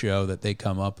HBO show that they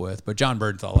come up with. But John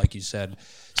Bernthal, like you said,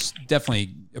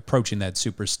 definitely approaching that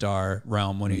superstar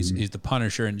realm when he's the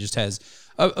Punisher, and just has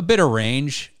a bit of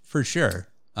range for sure.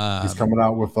 He's coming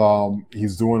out with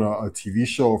he's doing a TV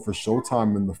show for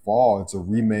Showtime in the fall. It's a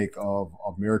remake of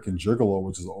American Gigolo,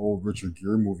 which is an old Richard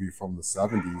Gere movie from the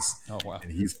 70s. Oh, wow.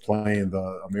 And he's playing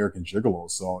the American Gigolo.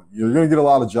 So you're going to get a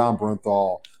lot of John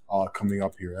Bernthal coming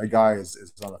up here. That guy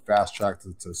is on a fast track to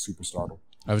superstardom.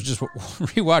 I was just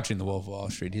rewatching The Wolf of Wall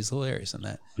Street. He's hilarious in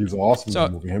that. He's awesome in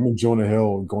that movie. Him and Jonah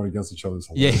Hill going against each other is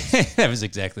hilarious. Yeah, that was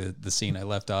exactly the scene I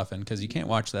left off in, because you can't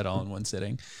watch that all in one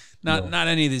sitting. Not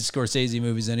any of these Scorsese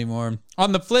movies anymore.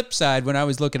 On the flip side, when I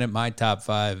was looking at my top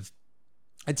 5,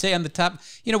 I'd say on the top,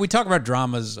 we talk about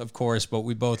dramas, of course, but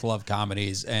we both love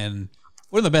comedies. And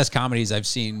one of the best comedies I've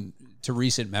seen to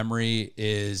recent memory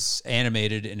is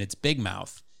animated, and it's Big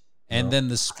Mouth. And then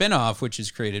the spinoff, which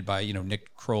is created by,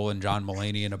 Nick Kroll and John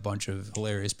Mulaney and a bunch of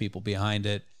hilarious people behind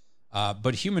it.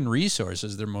 But Human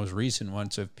Resources, their most recent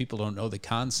one. So if people don't know the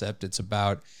concept, it's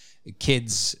about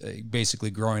kids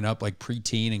basically growing up like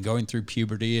preteen and going through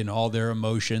puberty and all their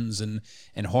emotions and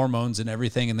hormones and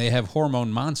everything. And they have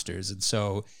hormone monsters. And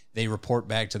so they report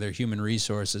back to their human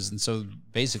resources. And so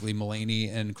basically Mulaney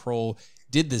and Kroll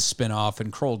did this spinoff,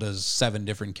 and Kroll does 7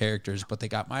 different characters, but they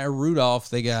got Maya Rudolph.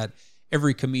 They got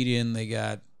every comedian. They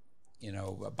got,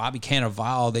 Bobby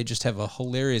Cannavale. They just have a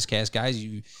hilarious cast. Guys,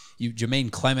 you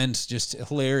Jermaine Clement, just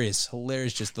hilarious.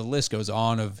 Just the list goes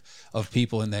on of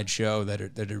people in that show that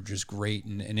are just great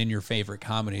and in your favorite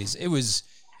comedies.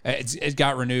 It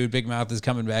got renewed. Big Mouth is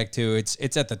coming back too.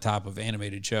 It's at the top of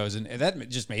animated shows, and that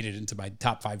just made it into my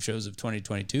top 5 shows of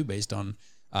 2022 based on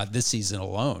this season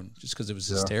alone, just because it was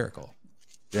hysterical.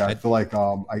 Yeah, I feel like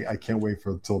I can't wait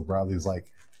till Bradley's like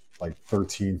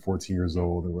 13, 14 years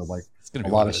old, and we're like a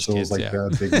lot of shows kids, like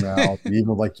that, Big Mouth,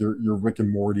 even like your Rick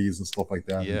and Morty's and stuff like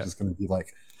that. Yeah. It's just going to be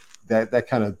like that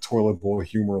kind of toilet bowl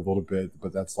humor a little bit,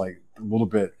 but that's like a little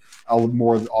bit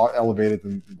more elevated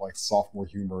than like sophomore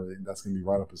humor. That's going to be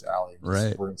right up his alley.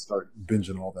 Right. We're going to start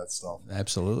binging all that stuff.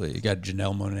 Absolutely. You got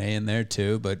Janelle Monáe in there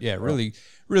too, but yeah, really,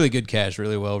 really good cast,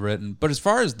 really well written. But as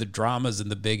far as the dramas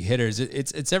and the big hitters,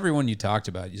 it's everyone you talked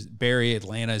about. Barry,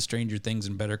 Atlanta, Stranger Things,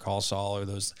 and Better Call Saul are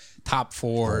those top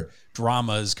 4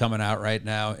 dramas coming out right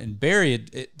now. And Barry,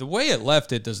 the way it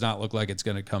left, it does not look like it's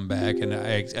going to come back. And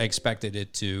I expected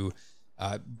it to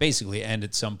basically end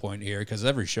at some point here, because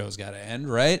every show's got to end,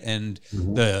 right? And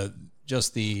the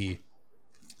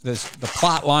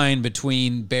plot line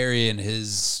between Barry and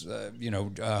his,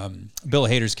 Bill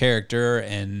Hader's character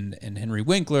and Henry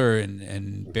Winkler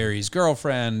and Barry's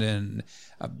girlfriend and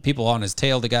people on his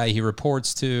tail, the guy he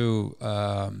reports to,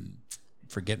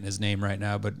 forgetting his name right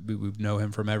now, but we know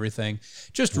him from everything.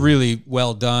 Just really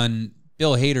well done.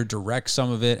 Bill Hader directs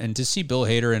some of it, and to see Bill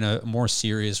Hader in a more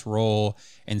serious role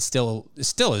and still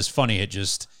is funny at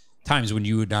just times when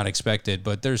you would not expect it.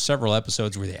 But there's several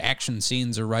episodes where the action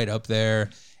scenes are right up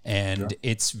there, and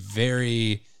it's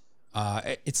very,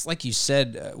 it's like you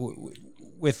said,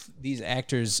 with these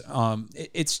actors,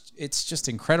 it's just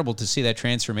incredible to see that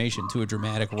transformation to a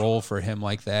dramatic role for him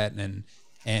like that,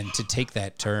 and to take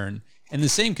that turn. And the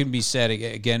same can be said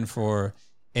again for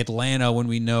Atlanta, when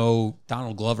we know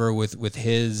Donald Glover with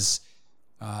his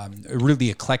really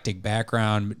eclectic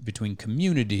background between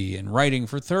Community and writing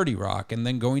for 30 Rock, and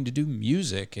then going to do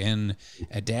music and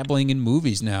dabbling in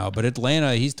movies now. But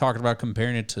Atlanta, he's talking about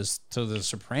comparing it to The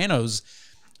Sopranos.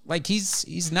 Like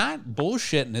he's not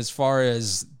bullshitting as far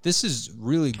as this is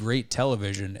really great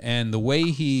television, and the way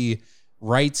he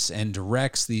writes and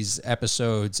directs these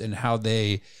episodes and how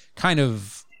they kind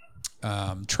of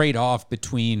trade off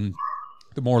between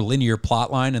the more linear plot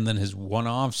line and then his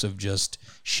one-offs of just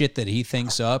shit that he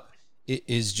thinks up, it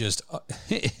is just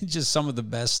some of the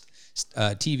best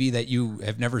TV that you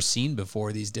have never seen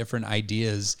before. These different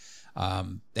ideas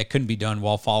that couldn't be done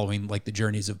while following like the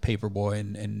journeys of Paperboy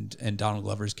and Donald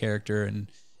Glover's character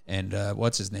and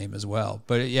what's his name as well.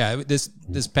 But yeah,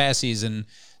 this past season,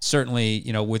 certainly,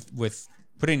 with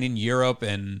putting in Europe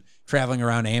and traveling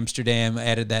around Amsterdam,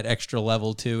 added that extra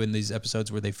level too in these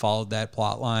episodes where they followed that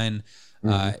plot line.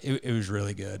 It was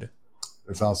really good.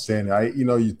 It's outstanding.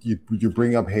 You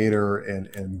bring up Hader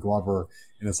and Glover,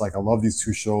 and it's like I love these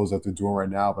 2 shows that they're doing right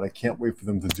now, but I can't wait for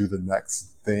them to do the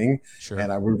next thing. Sure.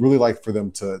 And I would really like for them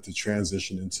to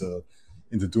transition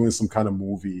into doing some kind of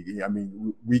movie. I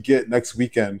mean, we get next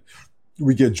weekend,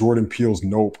 we get Jordan Peele's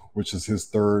Nope, which is his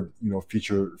 3rd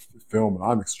feature film, and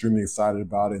I'm extremely excited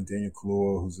about it. And Daniel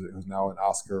Kaluuya, who's now an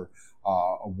Oscar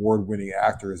award-winning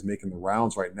actor, is making the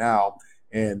rounds right now.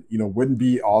 And, wouldn't it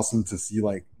be awesome to see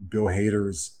like Bill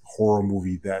Hader's horror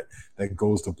movie that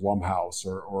goes to Blumhouse,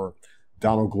 or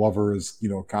Donald Glover's,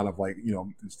 kind of like,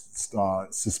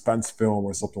 suspense film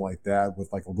or something like that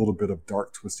with like a little bit of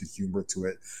dark twisted humor to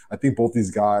it. I think both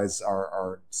these guys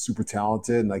are super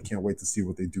talented, and I can't wait to see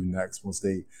what they do next once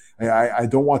I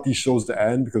don't want these shows to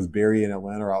end because Barry and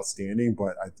Atlanta are outstanding,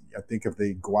 but I think if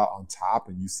they go out on top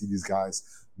and you see these guys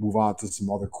move on to some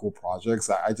other cool projects,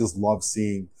 I just love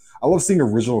seeing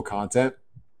original content,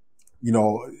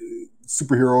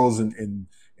 superheroes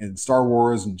and Star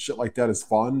Wars and shit like that is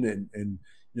fun. And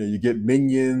you get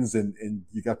Minions and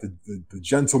you got the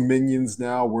gentle Minions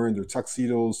now wearing their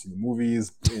tuxedos in the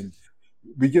movies. And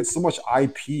we get so much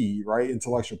IP, right?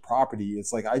 Intellectual property.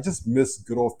 It's like, I just miss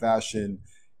good old fashioned,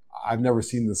 I've never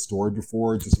seen this story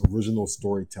before, just original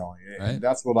storytelling. Right. And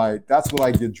that's what I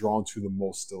get drawn to the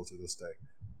most still to this day.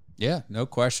 Yeah, no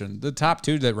question. The top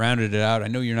 2 that rounded it out, I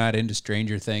know you're not into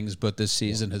Stranger Things, but this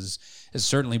season has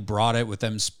certainly brought it, with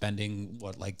them spending,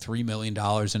 like $3 million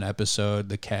an episode,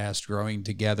 the cast growing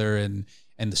together, and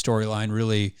the storyline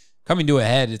really coming to a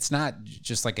head. It's not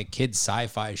just like a kid's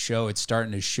sci-fi show. It's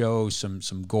starting to show some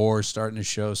gore, starting to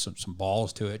show some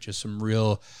balls to it, just some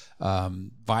real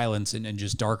violence and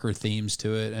just darker themes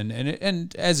to it.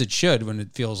 And as it should, when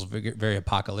it feels very, very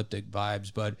apocalyptic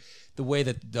vibes. But the way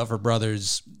that the Duffer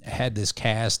Brothers had this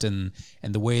cast and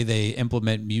the way they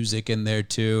implement music in there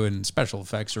too, and special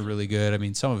effects are really good. I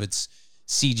mean, some of it's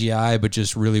CGI, but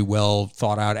just really well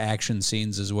thought out action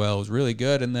scenes as well. It was really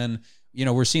good. And then,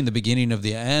 we're seeing the beginning of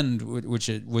the end,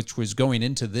 which was going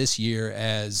into this year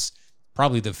as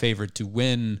probably the favorite to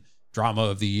win drama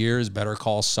of the year is Better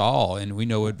Call Saul. And we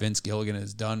know what Vince Gilligan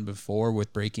has done before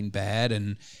with Breaking Bad,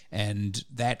 and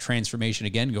that transformation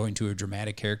again, going to a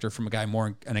dramatic character from a guy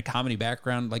more in a comedy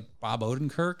background like Bob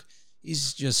Odenkirk.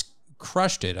 He's just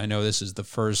crushed it. I know this is the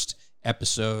first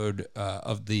episode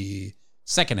of the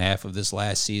second half of this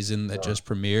last season that just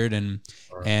premiered,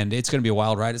 and it's going to be a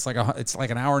wild ride. It's like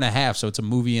an hour and a half, so it's a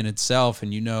movie in itself,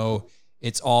 and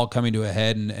it's all coming to a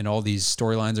head, and all these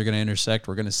storylines are going to intersect.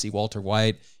 We're going to see Walter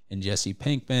White and Jesse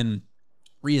Pinkman,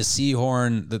 Rhea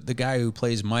Seehorn, the guy who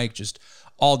plays Mike, just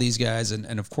all these guys,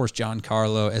 and of course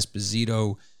Giancarlo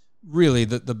Esposito, really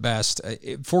the best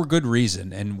for good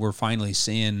reason. And we're finally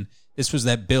seeing, this was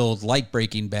that build like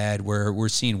Breaking Bad, where we're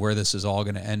seeing where this is all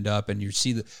going to end up. And you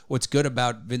see what's good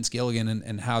about Vince Gilligan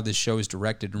and how this show is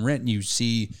directed and written. You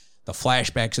see the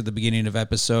flashbacks at the beginning of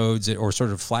episodes, or sort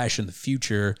of flash in the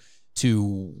future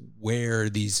to where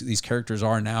these characters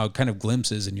are now, kind of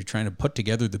glimpses, and you're trying to put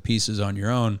together the pieces on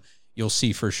your own. You'll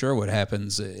see for sure what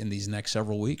happens in these next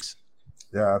several weeks.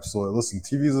 Yeah, absolutely. Listen,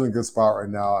 TV's in a good spot right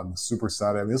now. I'm super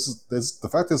excited. I mean, this the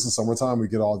fact this is summertime, we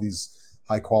get all these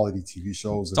high quality TV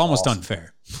shows. It's almost awesome.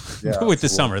 Unfair. Yeah, with the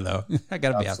summer though. I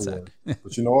gotta be outside.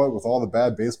 But you know what? With all the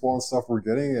bad baseball and stuff we're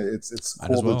getting, it's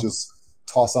cool to just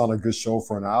toss on a good show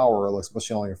for an hour, like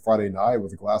especially on like a Friday night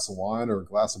with a glass of wine or a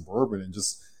glass of bourbon, and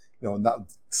just not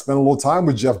spend a little time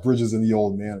with Jeff Bridges and the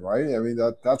old man, right? I mean,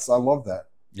 that's I love that.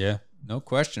 Yeah, no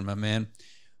question, my man.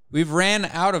 We've ran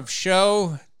out of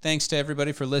show. Thanks to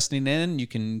everybody for listening in. You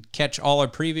can catch all our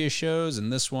previous shows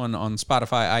and this one on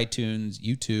Spotify, iTunes,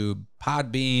 YouTube,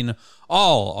 Podbean,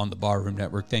 all on the Barroom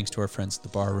Network. Thanks to our friends at the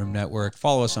Barroom Network.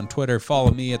 Follow us on Twitter. Follow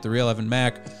me at The Real Evan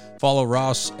Mack. Follow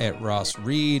Ross at Ross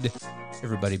Reed.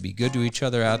 Everybody be good to each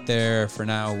other out there. For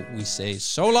now, we say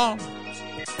so long.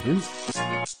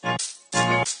 Peace.